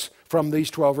 quotes from these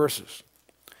 12 verses.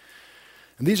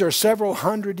 And these are several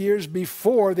hundred years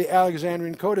before the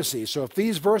Alexandrian codices. So if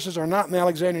these verses are not in the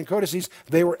Alexandrian codices,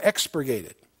 they were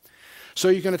expurgated. So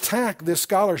you can attack this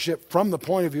scholarship from the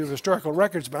point of view of historical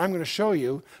records, but I'm going to show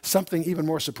you something even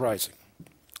more surprising.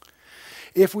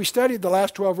 If we studied the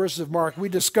last 12 verses of Mark, we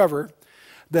discover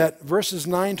that verses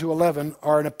 9 to 11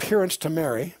 are an appearance to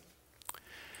Mary,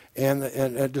 and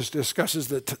it just discusses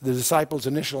the disciples'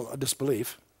 initial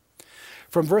disbelief.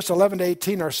 From verse 11 to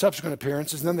 18 are subsequent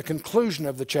appearances, and then the conclusion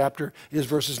of the chapter is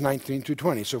verses 19 through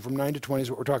 20. So from 9 to 20 is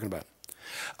what we're talking about.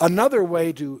 Another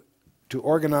way to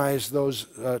organize those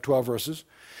 12 verses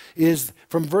is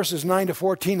from verses 9 to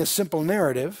 14 a simple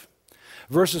narrative,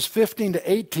 verses 15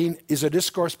 to 18 is a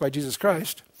discourse by Jesus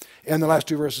Christ, and the last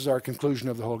 2 verses are a conclusion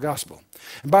of the whole gospel.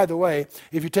 And by the way,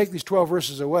 if you take these 12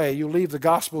 verses away, you leave the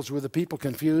gospels with the people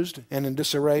confused and in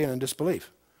disarray and in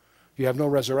disbelief. You have no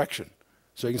resurrection.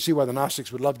 So you can see why the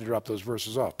Gnostics would love to drop those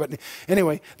verses off. But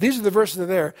anyway, these are the verses that are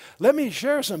there. Let me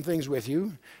share some things with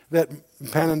you that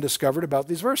Panin discovered about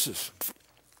these verses.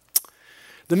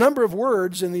 The number of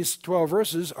words in these 12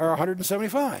 verses are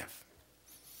 175.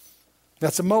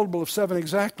 That's a multiple of 7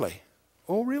 exactly.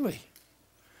 Oh, really?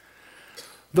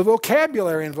 The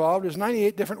vocabulary involved is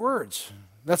 98 different words.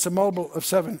 That's a multiple of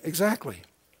 7 exactly.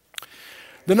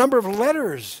 The number of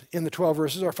letters in the 12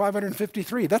 verses are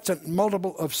 553. That's a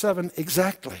multiple of 7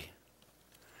 exactly.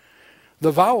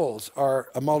 The vowels are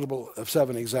a multiple of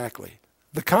 7 exactly.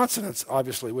 The consonants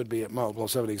obviously would be a multiple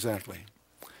of 7 exactly.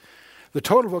 The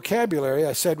total vocabulary,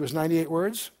 I said, was 98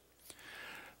 words.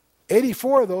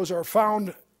 84 of those are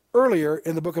found earlier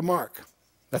in the book of Mark.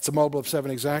 That's a multiple of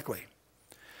 7 exactly.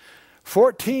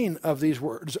 14 of these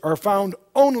words are found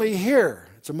only here.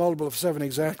 It's a multiple of 7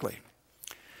 exactly.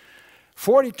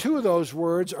 42 of those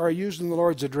words are used in the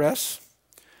Lord's address.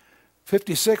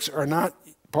 56 are not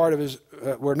part of his,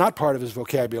 were not part of his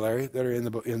vocabulary that are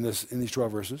in these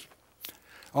 12 verses.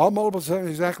 All multiples of 7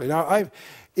 exactly. Now,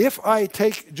 if I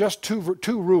take just two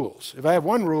rules, if I have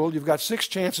one rule, you've got 6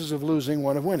 chances of losing,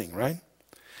 1 of winning, right?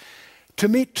 To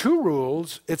meet 2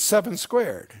 rules, it's 7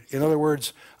 squared. In other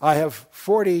words, I have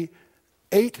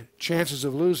 48 chances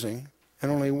of losing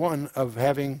and only 1 of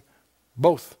having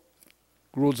both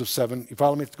rules of 7. You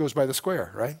follow me? It goes by the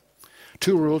square, right?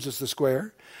 2 rules, it's the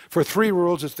square. For 3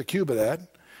 rules, it's the cube of that.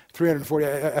 340.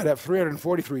 I'd have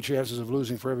 343 chances of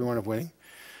losing for every 1 of winning.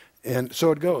 And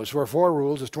so it goes. For 4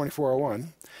 rules, it's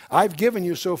 2401. I've given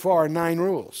you so far 9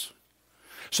 rules.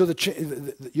 So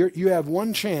you have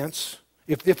 1 chance,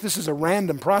 if this is a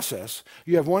random process,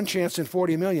 you have 1 chance in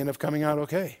 40 million of coming out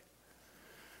okay.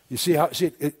 You see how,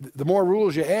 the more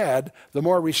rules you add, the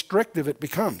more restrictive it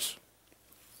becomes.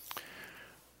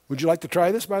 Would you like to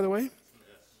try this, by the way? Yes.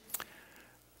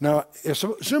 Now,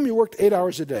 assume you worked 8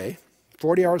 hours a day,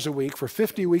 40 hours a week, for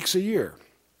 50 weeks a year.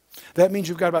 That means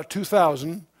you've got about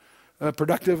 2,000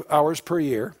 productive hours per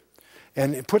year.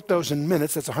 And put those in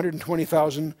minutes, that's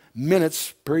 120,000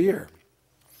 minutes per year.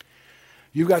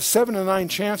 You've got 7 to 9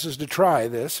 chances to try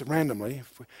this randomly,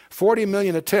 40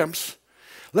 million attempts.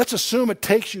 Let's assume it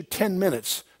takes you 10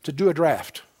 minutes to do a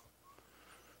draft.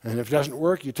 And if it doesn't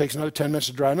work, it takes another 10 minutes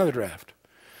to draw another draft.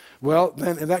 Well,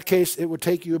 then in that case, it would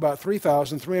take you about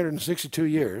 3,362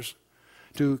 years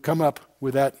to come up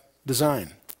with that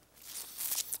design.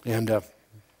 And,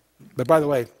 but by the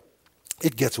way,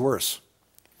 it gets worse.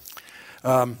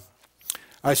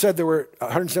 I said there were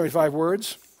 175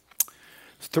 words,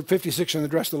 56 in the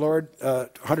address of the Lord,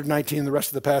 119 in the rest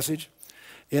of the passage.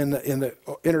 In the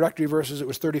introductory verses, it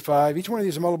was 35. Each one of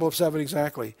these is a multiple of 7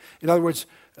 exactly. In other words,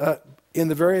 in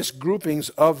the various groupings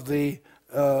of the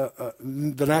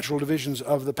natural divisions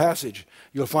of the passage,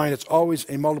 you'll find it's always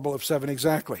a multiple of 7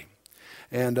 exactly.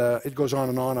 And it goes on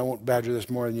and on. I won't badger this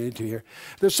more than you need to here.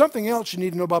 There's something else you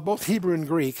need to know about both Hebrew and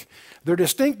Greek. They're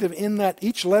distinctive in that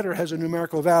each letter has a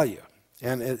numerical value,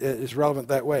 and it is relevant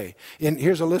that way. And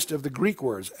here's a list of the Greek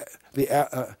words. The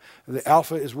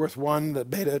alpha is worth 1, the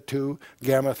beta 2,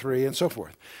 gamma 3, and so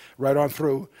forth, right on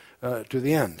through to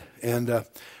the end. And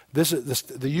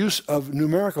the use of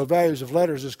numerical values of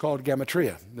letters is called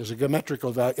gematria. There's a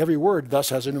geometrical value. Every word thus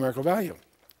has a numerical value.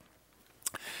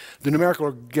 The numerical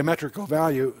or geometrical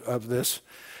value of this,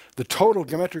 the total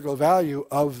geometrical value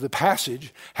of the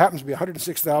passage happens to be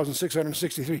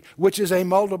 106,663, which is a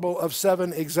multiple of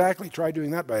 7 exactly. Try doing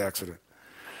that by accident.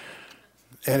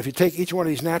 And if you take each one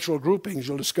of these natural groupings,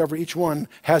 you'll discover each one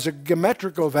has a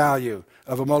geometrical value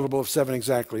of a multiple of 7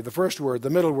 exactly. The first word,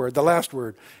 the middle word, the last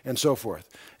word, and so forth.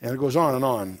 And it goes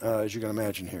on, as you can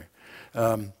imagine here.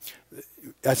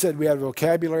 I said we had a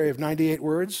vocabulary of 98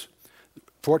 words.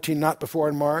 14 not before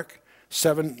in Mark,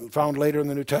 7 found later in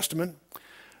the New Testament,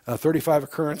 35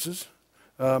 occurrences,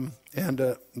 and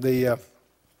the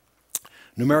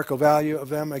numerical value of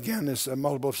them, again, is a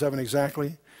multiple of 7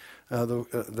 exactly.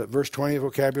 The verse 20 of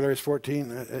vocabulary is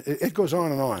 14. It goes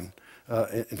on and on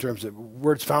in terms of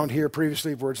words found here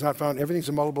previously, words not found. Everything's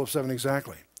a multiple of 7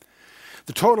 exactly.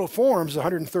 The total forms is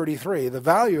 133. The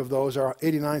value of those are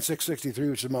 89,663,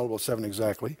 which is a multiple of 7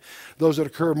 exactly. Those that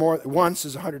occur once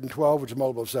is 112, which is a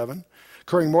multiple of 7.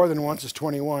 Occurring more than once is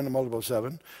 21, a multiple of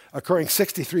 7. Occurring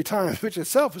 63 times, which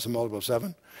itself is a multiple of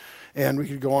 7. And we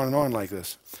could go on and on like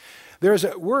this. There's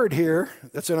a word here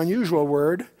that's an unusual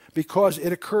word because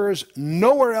it occurs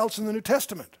nowhere else in the New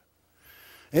Testament.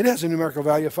 It has a numerical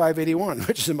value of 581,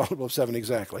 which is a multiple of 7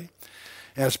 exactly.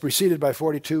 And it's preceded by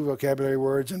 42 vocabulary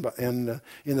words and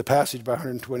in the passage by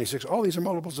 126. All these are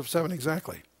multiples of 7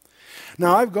 exactly.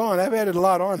 Now, I've added a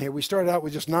lot on here. We started out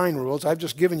with just 9 rules. I've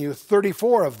just given you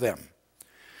 34 of them.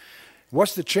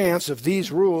 What's the chance of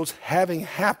these rules having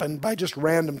happened by just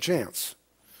random chance?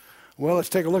 Well, let's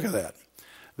take a look at that.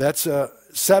 That's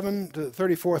 7 to the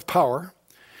 34th power,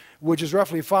 which is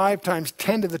roughly 5 times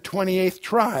 10 to the 28th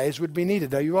tries would be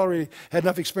needed. Now, you've already had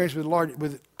enough experience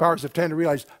with powers of 10 to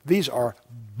realize these are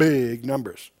big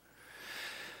numbers.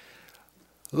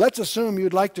 Let's assume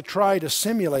you'd like to try to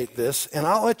simulate this, and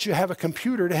I'll let you have a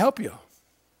computer to help you.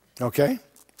 Okay?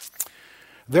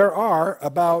 There are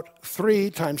about 3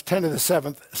 times 10 to the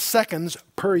 7th seconds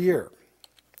per year.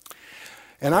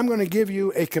 And I'm going to give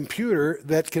you a computer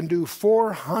that can do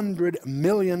 400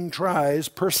 million tries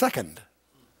per second.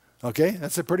 Okay,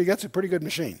 that's a pretty good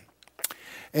machine.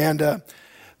 And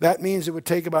that means it would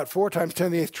take about 4 times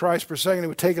 10 to the 8th tries per second. It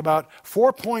would take about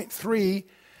 4.3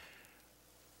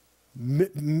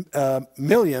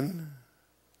 million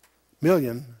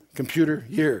computer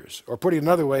years. Or putting it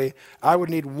another way, I would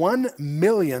need 1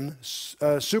 million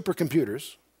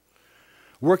supercomputers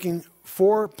working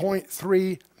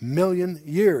 4.3 million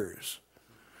years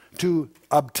to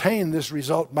obtain this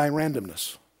result by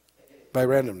randomness.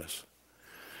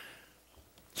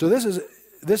 So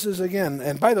this is again,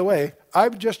 and by the way,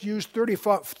 I've just used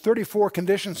 34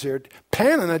 conditions here.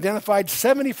 Pannon identified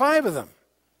 75 of them.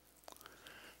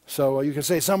 So you can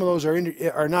say some of those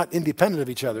are not independent of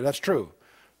each other. That's true.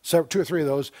 So 2 or 3 of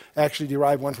those actually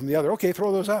derive one from the other. Okay,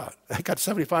 throw those out. I got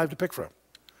 75 to pick from.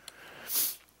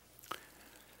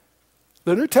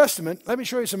 The New Testament, let me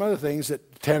show you some other things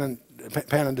that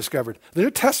Pannon discovered. The New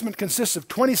Testament consists of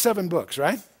 27 books,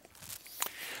 right?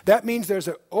 That means there's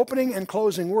an opening and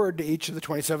closing word to each of the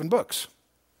 27 books.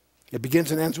 It begins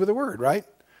and ends with a word, right?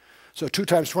 So 2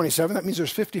 times 27, that means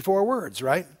there's 54 words,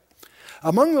 right?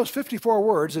 Among those 54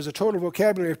 words, there's a total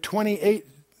vocabulary of 28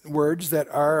 words that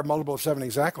are a multiple of 7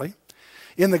 exactly.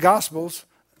 In the Gospels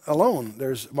alone,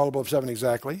 there's a multiple of 7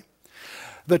 exactly.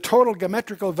 The total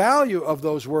geometrical value of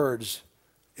those words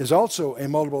is also a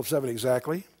multiple of 7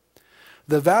 exactly.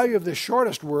 The value of the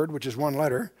shortest word, which is 1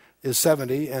 letter, is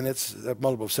 70, and it's a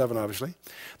multiple of 7, obviously.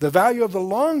 The value of the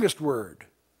longest word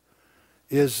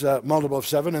is a multiple of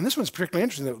 7, and this one's particularly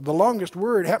interesting. The longest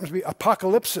word happens to be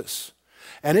apocalypsis,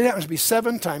 and it happens to be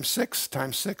 7 times 6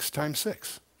 times 6 times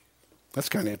 6. That's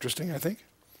kind of interesting, I think.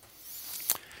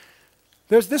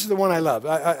 This is the one I love.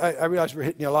 I realize we're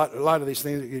hitting a lot of these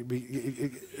things.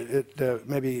 It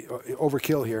may be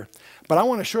overkill here. But I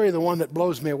want to show you the one that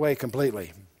blows me away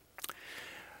completely.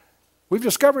 We've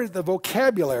discovered the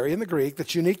vocabulary in the Greek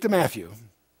that's unique to Matthew.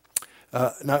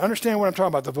 Now, understand what I'm talking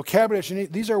about. The vocabulary that's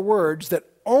unique. These are words that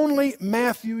only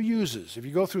Matthew uses. If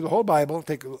you go through the whole Bible,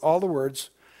 take all the words,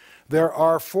 there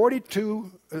are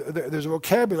 42, there's a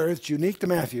vocabulary that's unique to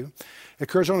Matthew. It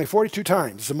occurs only 42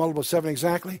 times. It's a multiple of 7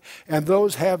 exactly. And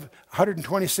those have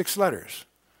 126 letters,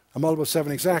 a multiple of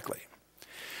 7 exactly.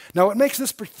 Now, what makes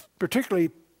this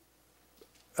particularly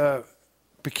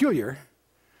peculiar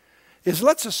is,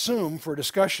 let's assume for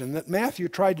discussion that Matthew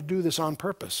tried to do this on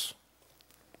purpose.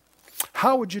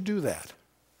 How would you do that?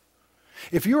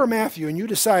 If you were Matthew and you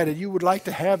decided you would like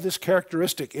to have this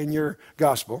characteristic in your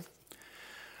gospel,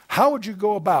 how would you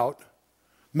go about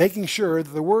making sure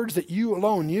that the words that you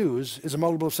alone use is a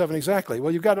multiple of 7 exactly?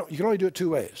 Well, you can only do it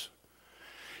 2 ways.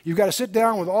 You've got to sit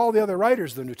down with all the other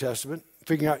writers of the New Testament,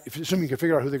 assuming you can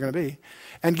figure out who they're going to be,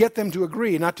 and get them to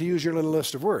agree not to use your little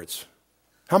list of words.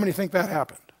 How many think that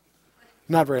happened?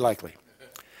 Not very likely.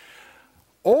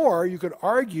 Or you could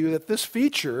argue that this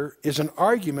feature is an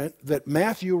argument that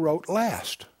Matthew wrote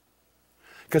last.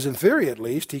 Because in theory, at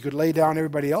least, he could lay down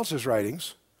everybody else's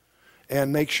writings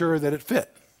and make sure that it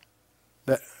fit.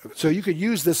 So you could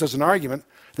use this as an argument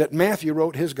that Matthew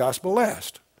wrote his gospel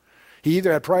last. He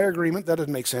either had prior agreement, that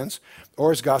doesn't make sense, or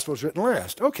his gospel was written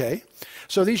last. Okay,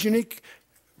 so these unique,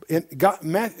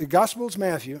 the Gospel of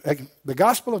Matthew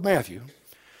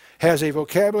has a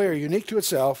vocabulary unique to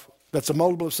itself that's a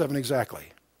multiple of 7 exactly.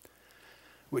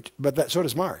 So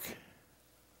does Mark.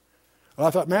 Well,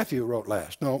 I thought Matthew wrote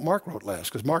last. No, Mark wrote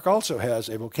last, because Mark also has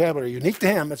a vocabulary unique to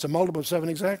him that's a multiple of 7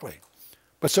 exactly.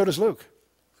 But so does Luke.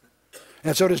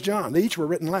 And so does John. They each were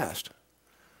written last.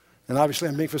 And obviously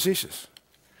I'm being facetious.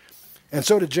 And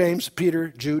so did James, Peter,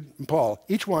 Jude, and Paul.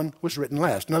 Each one was written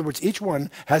last. In other words, each one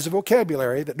has a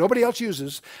vocabulary that nobody else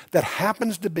uses that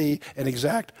happens to be an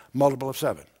exact multiple of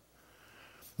 7.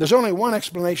 There's only one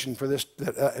explanation for this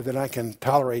that I can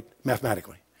tolerate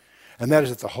mathematically, and that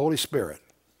is that the Holy Spirit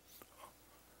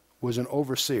was an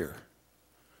overseer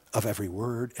of every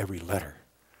word, every letter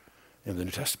in the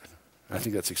New Testament. I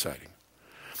think that's exciting.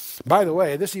 By the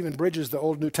way, this even bridges the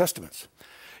Old New Testaments.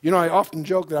 You know, I often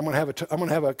joke that I'm going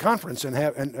to have a conference and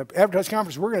advertise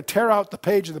conference. We're going to tear out the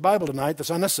page of the Bible tonight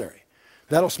that's unnecessary.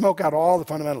 That'll smoke out all the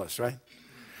fundamentalists, right?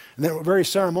 And then we'll very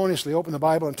ceremoniously open the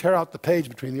Bible and tear out the page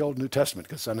between the Old and New Testament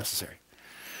because it's unnecessary.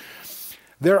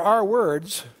 There are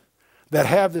words that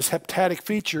have this heptatic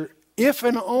feature if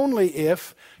and only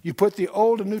if you put the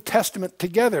Old and New Testament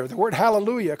together. The word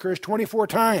hallelujah occurs 24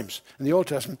 times in the Old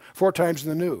Testament, 4 times in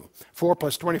the New. 4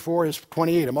 plus 24 is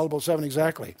 28, a multiple of 7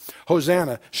 exactly.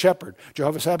 Hosanna, shepherd,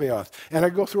 Jehovah Sabaoth. And I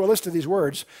go through a list of these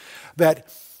words that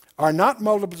are not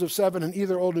multiples of 7 in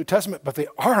either Old or New Testament, but they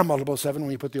are a multiple of 7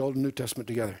 when you put the Old and New Testament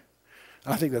together.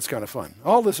 I think that's kind of fun.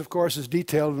 All this, of course, is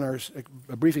detailed in our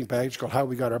briefing package called How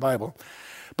We Got Our Bible.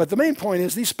 But the main point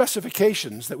is these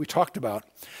specifications that we talked about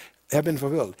have been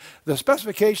fulfilled. The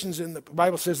specifications in the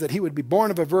Bible says that he would be born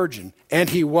of a virgin, and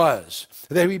he was.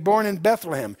 That he'd be born in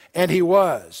Bethlehem, and he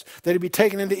was. That he'd be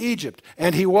taken into Egypt,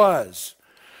 and he was.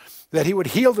 That he would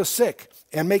heal the sick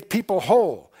and make people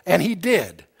whole, and he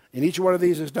did. And each one of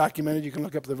these is documented. You can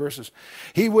look up the verses.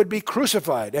 He would be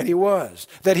crucified, and he was.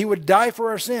 That he would die for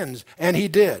our sins, and he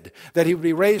did. That he would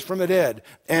be raised from the dead,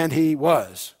 and he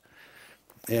was.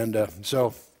 And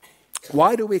so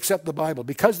why do we accept the Bible?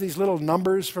 Because these little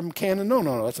numbers from canon?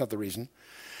 No, that's not the reason.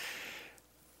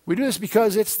 We do this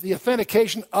because it's the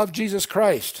authentication of Jesus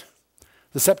Christ.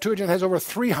 The Septuagint has over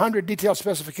 300 detailed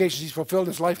specifications he's fulfilled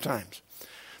in his lifetimes.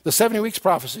 The 70 weeks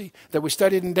prophecy that we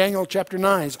studied in Daniel chapter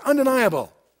 9 is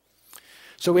undeniable.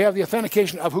 So we have the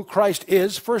authentication of who Christ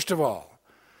is, first of all.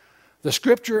 The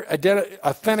Scripture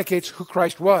authenticates who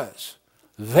Christ was.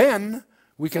 Then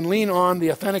we can lean on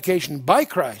the authentication by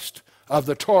Christ of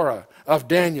the Torah, of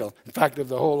Daniel, in fact, of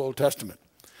the whole Old Testament.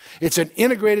 It's an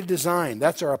integrated design.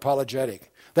 That's our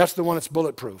apologetic. That's the one that's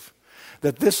bulletproof.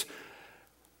 That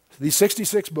these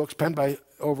 66 books, penned by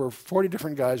over 40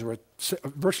 different guys over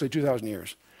virtually 2,000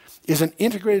 years, is an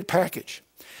integrated package,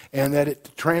 and that it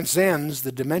transcends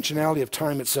the dimensionality of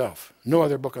time itself. No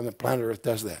other book on the planet Earth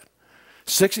does that.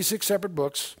 66 separate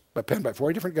books, penned by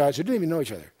 40 different guys who didn't even know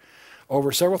each other,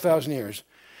 over several thousand years.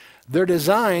 Their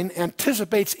design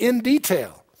anticipates in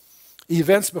detail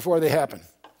events before they happen.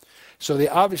 So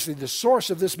obviously the source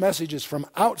of this message is from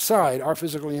outside our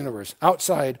physical universe,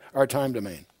 outside our time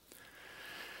domain.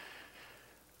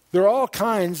 There are all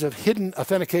kinds of hidden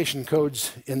authentication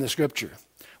codes in the Scripture.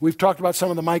 We've talked about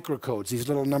some of the microcodes, these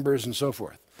little numbers and so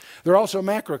forth. There are also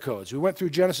macro codes. We went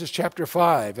through Genesis chapter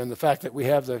 5 and the fact that we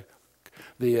have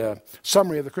the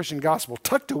summary of the Christian gospel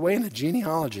tucked away in the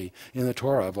genealogy in the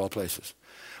Torah of all places.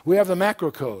 We have the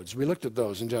macro codes. We looked at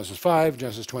those in Genesis 5,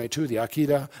 Genesis 22, the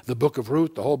Akedah, the book of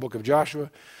Ruth, the whole book of Joshua,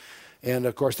 and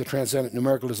of course the transcendent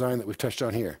numerical design that we've touched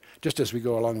on here, just as we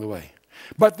go along the way.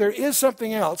 But there is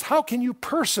something else. How can you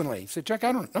personally say, Chuck,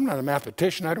 I'm not a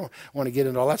mathematician. I don't want to get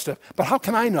into all that stuff. But how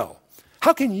can I know?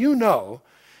 How can you know?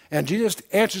 And Jesus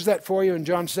answers that for you in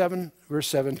John 7, verse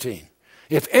 17.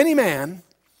 If any man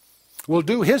will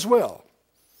do his will,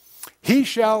 he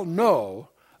shall know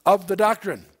of the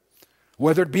doctrine,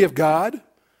 whether it be of God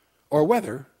or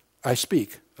whether I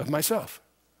speak of myself.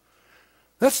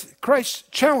 That's Christ's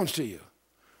challenge to you.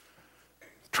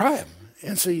 Try him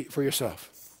and see for yourself.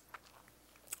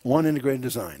 One integrated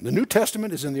design. The New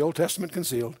Testament is in the Old Testament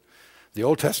concealed. The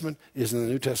Old Testament is in the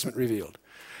New Testament revealed.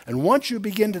 And once you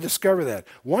begin to discover that,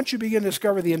 once you begin to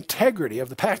discover the integrity of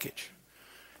the package,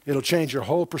 it'll change your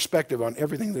whole perspective on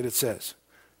everything that it says,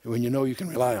 when you know you can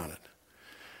rely on it.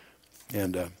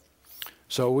 And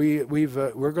so we're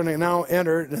going to now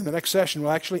enter, in the next session,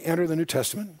 we'll actually enter the New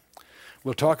Testament.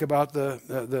 We'll talk about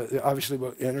obviously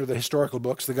we'll enter the historical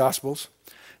books, the Gospels,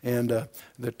 and the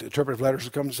interpretive letters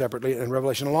will come separately, and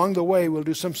Revelation. Along the way, we'll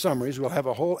do some summaries. We'll have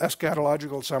a whole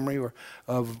eschatological summary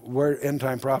of where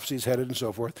end-time prophecy is headed and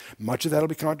so forth. Much of that will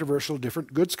be controversial.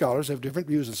 Different good scholars have different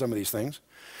views on some of these things.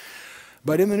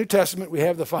 But in the New Testament, we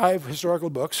have the 5 historical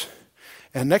books,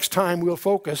 and next time we'll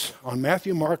focus on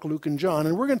Matthew, Mark, Luke, and John,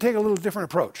 and we're going to take a little different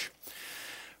approach.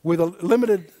 With a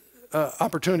limited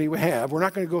opportunity we have, we're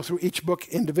not going to go through each book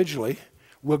individually.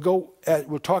 We'll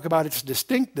talk about its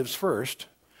distinctives first,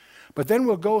 but then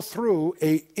we'll go through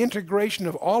an integration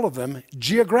of all of them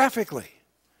geographically.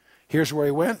 Here's where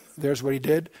he went, there's what he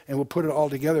did, and we'll put it all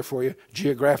together for you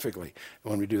geographically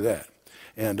when we do that.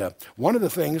 And one of the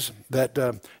things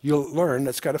that you'll learn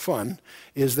that's kind of fun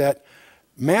is that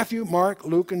Matthew, Mark,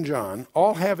 Luke, and John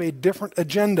all have a different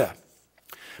agenda.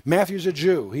 Matthew's a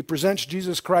Jew. He presents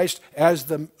Jesus Christ as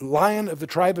the Lion of the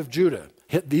tribe of Judah,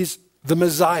 the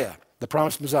Messiah, the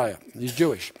promised Messiah. He's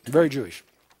Jewish, very Jewish.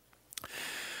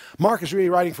 Mark is really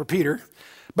writing for Peter,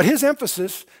 but his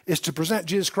emphasis is to present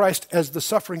Jesus Christ as the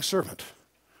suffering servant,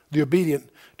 the obedient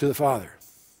to the Father.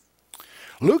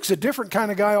 Luke's a different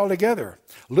kind of guy altogether.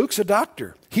 Luke's a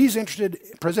doctor. He's interested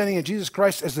in presenting Jesus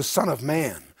Christ as the Son of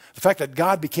Man. The fact that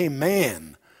God became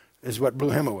man is what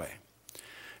blew him away.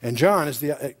 And John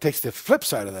takes the flip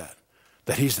side of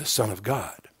that he's the Son of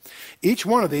God. Each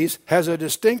one of these has a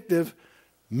distinctive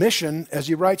mission as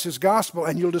he writes his gospel,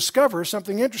 and you'll discover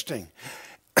something interesting.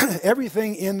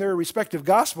 Everything in their respective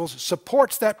gospels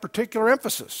supports that particular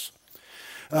emphasis.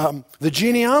 The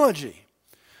genealogy.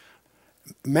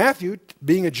 Matthew,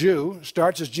 being a Jew,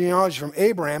 starts his genealogy from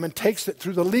Abraham and takes it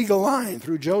through the legal line,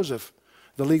 through Joseph,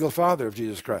 the legal father of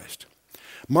Jesus Christ.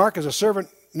 Mark is a servant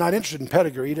not interested in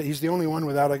pedigree. He's the only one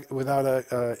without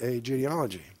a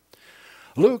genealogy.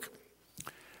 Luke,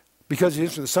 because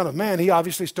he's the Son of Man, he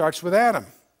obviously starts with Adam.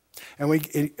 And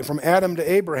from Adam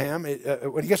to Abraham,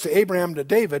 when he gets to Abraham to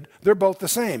David, they're both the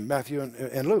same, Matthew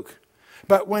and Luke.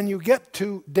 But when you get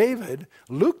to David,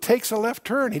 Luke takes a left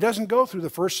turn. He doesn't go through the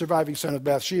first surviving son of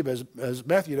Bathsheba as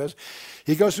Matthew does.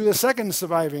 He goes through the second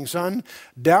surviving son,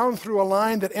 down through a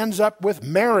line that ends up with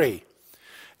Mary.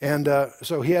 And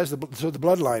so he has the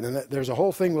bloodline. And there's a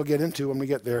whole thing we'll get into when we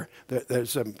get there.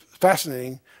 There's some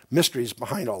fascinating mysteries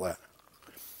behind all that.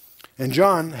 And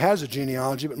John has a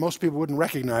genealogy, but most people wouldn't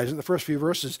recognize it. The first few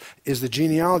verses is the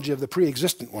genealogy of the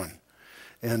pre-existent one.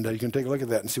 And you can take a look at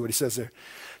that and see what he says there.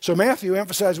 So Matthew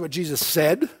emphasizes what Jesus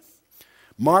said.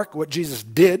 Mark, what Jesus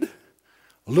did.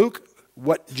 Luke,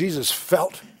 what Jesus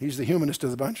felt. He's the humanist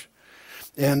of the bunch.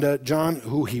 And John,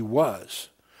 who he was.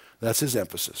 That's his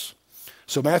emphasis.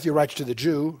 So Matthew writes to the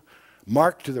Jew,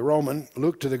 Mark to the Roman,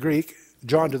 Luke to the Greek,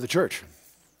 John to the church.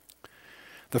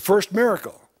 The first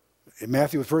miracle.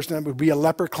 Matthew, the first name would be a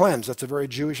leper cleanse. That's a very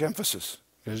Jewish emphasis,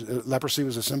 because leprosy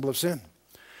was a symbol of sin.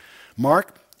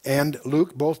 Mark and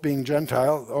Luke, both being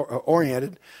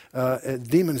Gentile-oriented,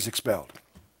 demons expelled.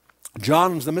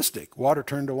 John's the mystic. Water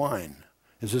turned to wine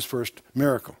is his first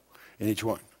miracle in each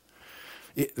one.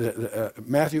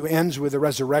 Matthew ends with the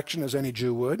resurrection, as any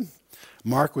Jew would.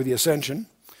 Mark with the ascension.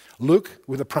 Luke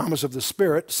with the promise of the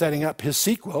Spirit, setting up his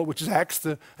sequel, which is Acts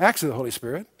of the Holy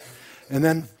Spirit. And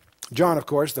then John, of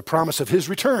course, the promise of his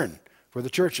return for the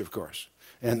church, of course.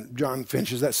 And John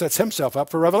finishes that, sets himself up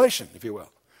for Revelation, if you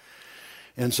will.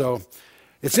 And so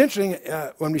it's interesting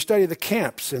when we study the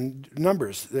camps and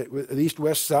numbers, the east,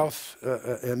 west, south,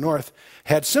 and north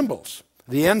had symbols.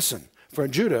 The ensign for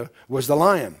Judah was the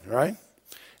lion, right?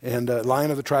 And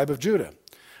lion of the tribe of Judah.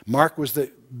 Mark was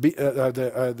the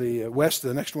west.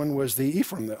 The next one was the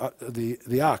Ephraim,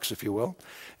 the ox, if you will.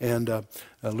 And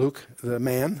Luke, the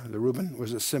man, the Reuben,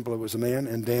 was a symbol. It was a man,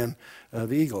 and Dan,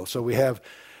 the eagle. So we have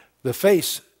the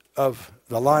face of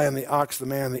the lion, the ox, the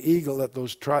man, the eagle that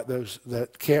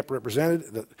that camp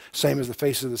represented. The same as the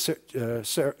face of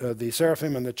the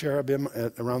seraphim and the cherubim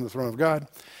around the throne of God,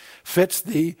 fits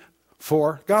the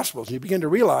four Gospels. And you begin to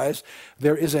realize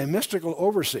there is a mystical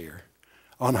overseer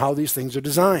on how these things are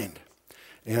designed.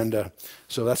 And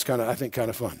so that's I think kind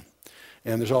of fun.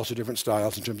 And there's also different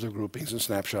styles in terms of groupings and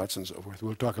snapshots and so forth.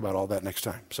 We'll talk about all that next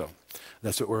time. So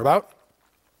that's what we're about.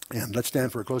 And let's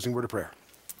stand for a closing word of prayer.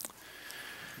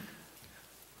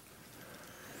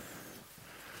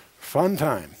 Fun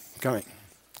time coming.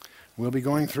 We'll be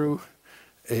going through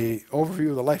an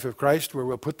overview of the life of Christ where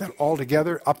we'll put that all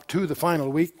together up to the final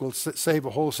week. We'll save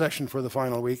a whole session for the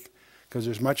final week because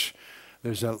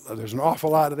there's an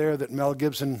awful lot of there that Mel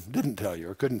Gibson didn't tell you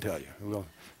or couldn't tell you. We'll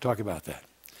talk about that.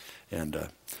 And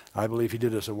I believe he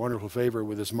did us a wonderful favor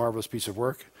with this marvelous piece of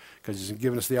work because he's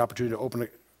given us the opportunity to open a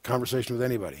conversation with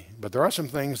anybody. But there are some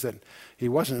things that he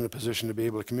wasn't in a position to be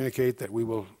able to communicate that we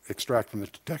will extract from the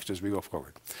text as we go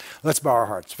forward. Let's bow our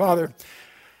hearts. Father,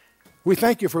 we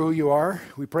thank you for who you are.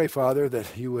 We pray, Father,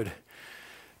 that you would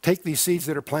take these seeds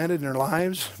that are planted in our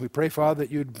lives. We pray, Father,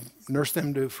 that you'd nurse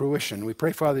them to fruition. We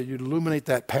pray, Father, that you'd illuminate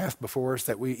that path before us,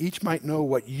 that we each might know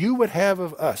what you would have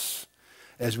of us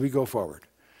as we go forward,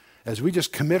 as we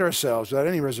just commit ourselves without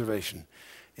any reservation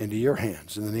into your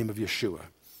hands in the name of Yeshua,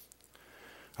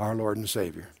 our Lord and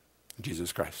Savior,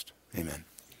 Jesus Christ. Amen.